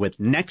Doheny with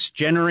Next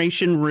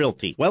Generation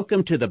Realty.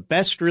 Welcome to the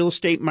best real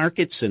estate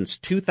market since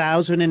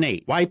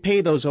 2008. Why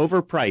pay those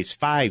overpriced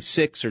 5,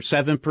 6, or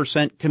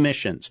 7%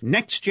 commissions?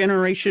 Next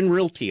Generation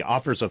Realty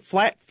offers a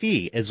flat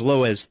fee as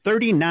low as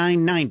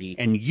 $39.90,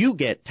 and you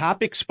get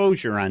top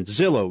exposure on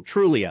Zillow,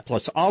 Trulia,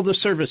 plus all the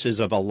services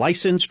of a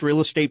licensed real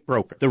estate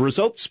broker. The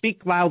results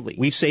speak loudly.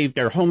 We've saved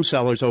our home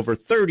sellers over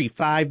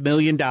 $35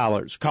 million.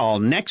 Call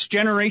Next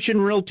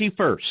Generation Realty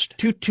first.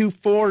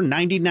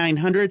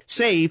 224-9900.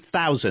 Save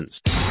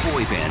thousands.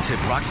 Boy bands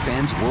have rocked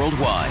fans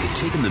worldwide,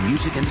 taken the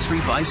music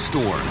industry by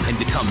storm, and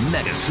become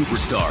mega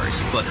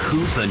superstars. But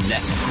who's the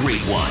next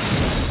great one?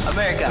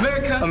 America.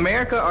 America.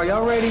 America, are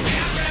y'all ready?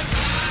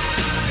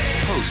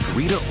 Host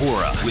Rita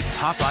Ora with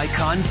pop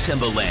icon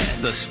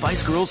Timbaland, the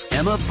Spice Girls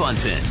Emma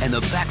Bunton, and the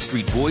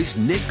Backstreet Boys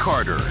Nick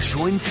Carter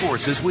join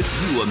forces with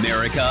you,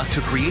 America, to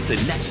create the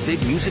next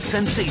big music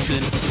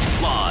sensation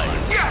live.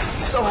 Yes!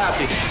 So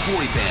happy.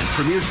 Boy Band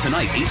premieres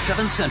tonight,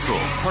 8/7 Central,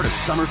 part of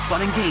Summer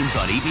Fun and Games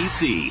on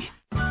ABC.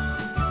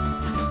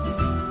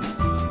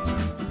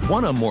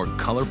 Want a more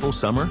colorful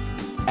summer?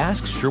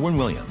 Ask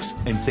Sherwin-Williams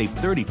and save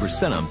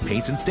 30% on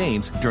paints and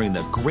stains during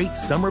the Great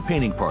Summer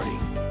Painting Party,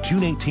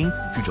 June 18th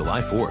through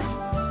July 4th.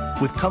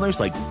 With colors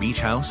like Beach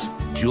House,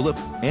 Julep,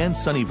 and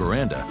Sunny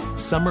Veranda,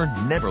 summer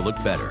never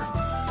looked better.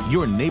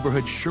 Your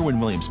neighborhood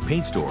Sherwin-Williams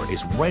paint store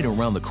is right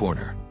around the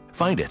corner.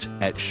 Find it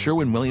at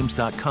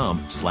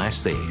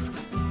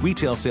sherwinwilliams.com/save.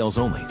 Retail sales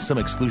only. Some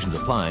exclusions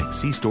apply.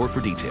 See store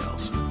for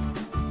details.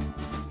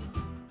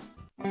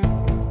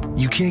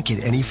 You can't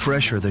get any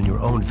fresher than your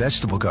own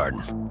vegetable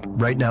garden.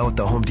 Right now at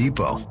the Home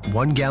Depot,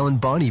 1 gallon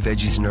Bonnie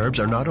veggies and herbs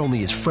are not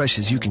only as fresh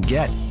as you can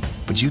get,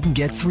 but you can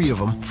get 3 of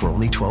them for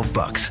only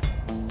 $12.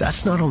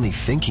 That's not only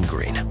thinking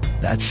green,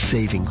 that's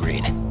saving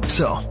green.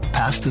 So,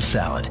 pass the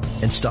salad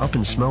and stop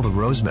and smell the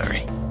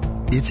rosemary.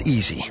 It's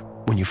easy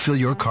when you fill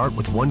your cart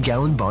with 1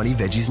 gallon Bonnie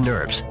veggies and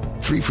herbs.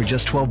 3 for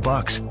just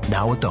 $12,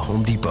 now at the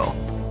Home Depot.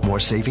 More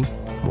saving,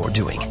 more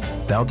doing.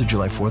 Valid through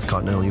July 4th,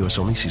 Continental U.S.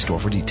 only. See store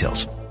for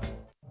details.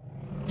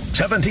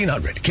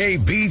 1700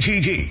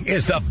 KBGG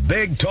is the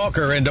big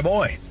talker in Des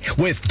Moines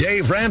with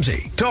Dave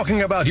Ramsey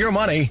talking about your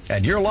money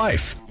and your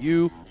life.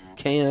 You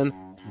can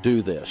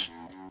do this.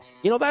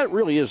 You know, that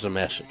really is the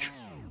message.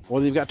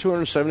 Whether you've got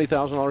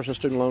 $270,000 in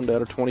student loan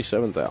debt or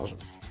 $27,000,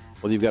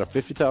 whether you've got a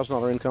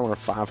 $50,000 income or a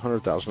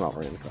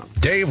 $500,000 income.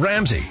 Dave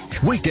Ramsey,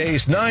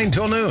 weekdays 9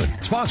 till noon,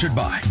 sponsored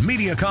by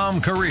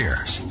Mediacom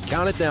Careers.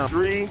 Count it down.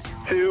 3,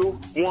 2,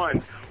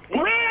 1.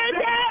 Win!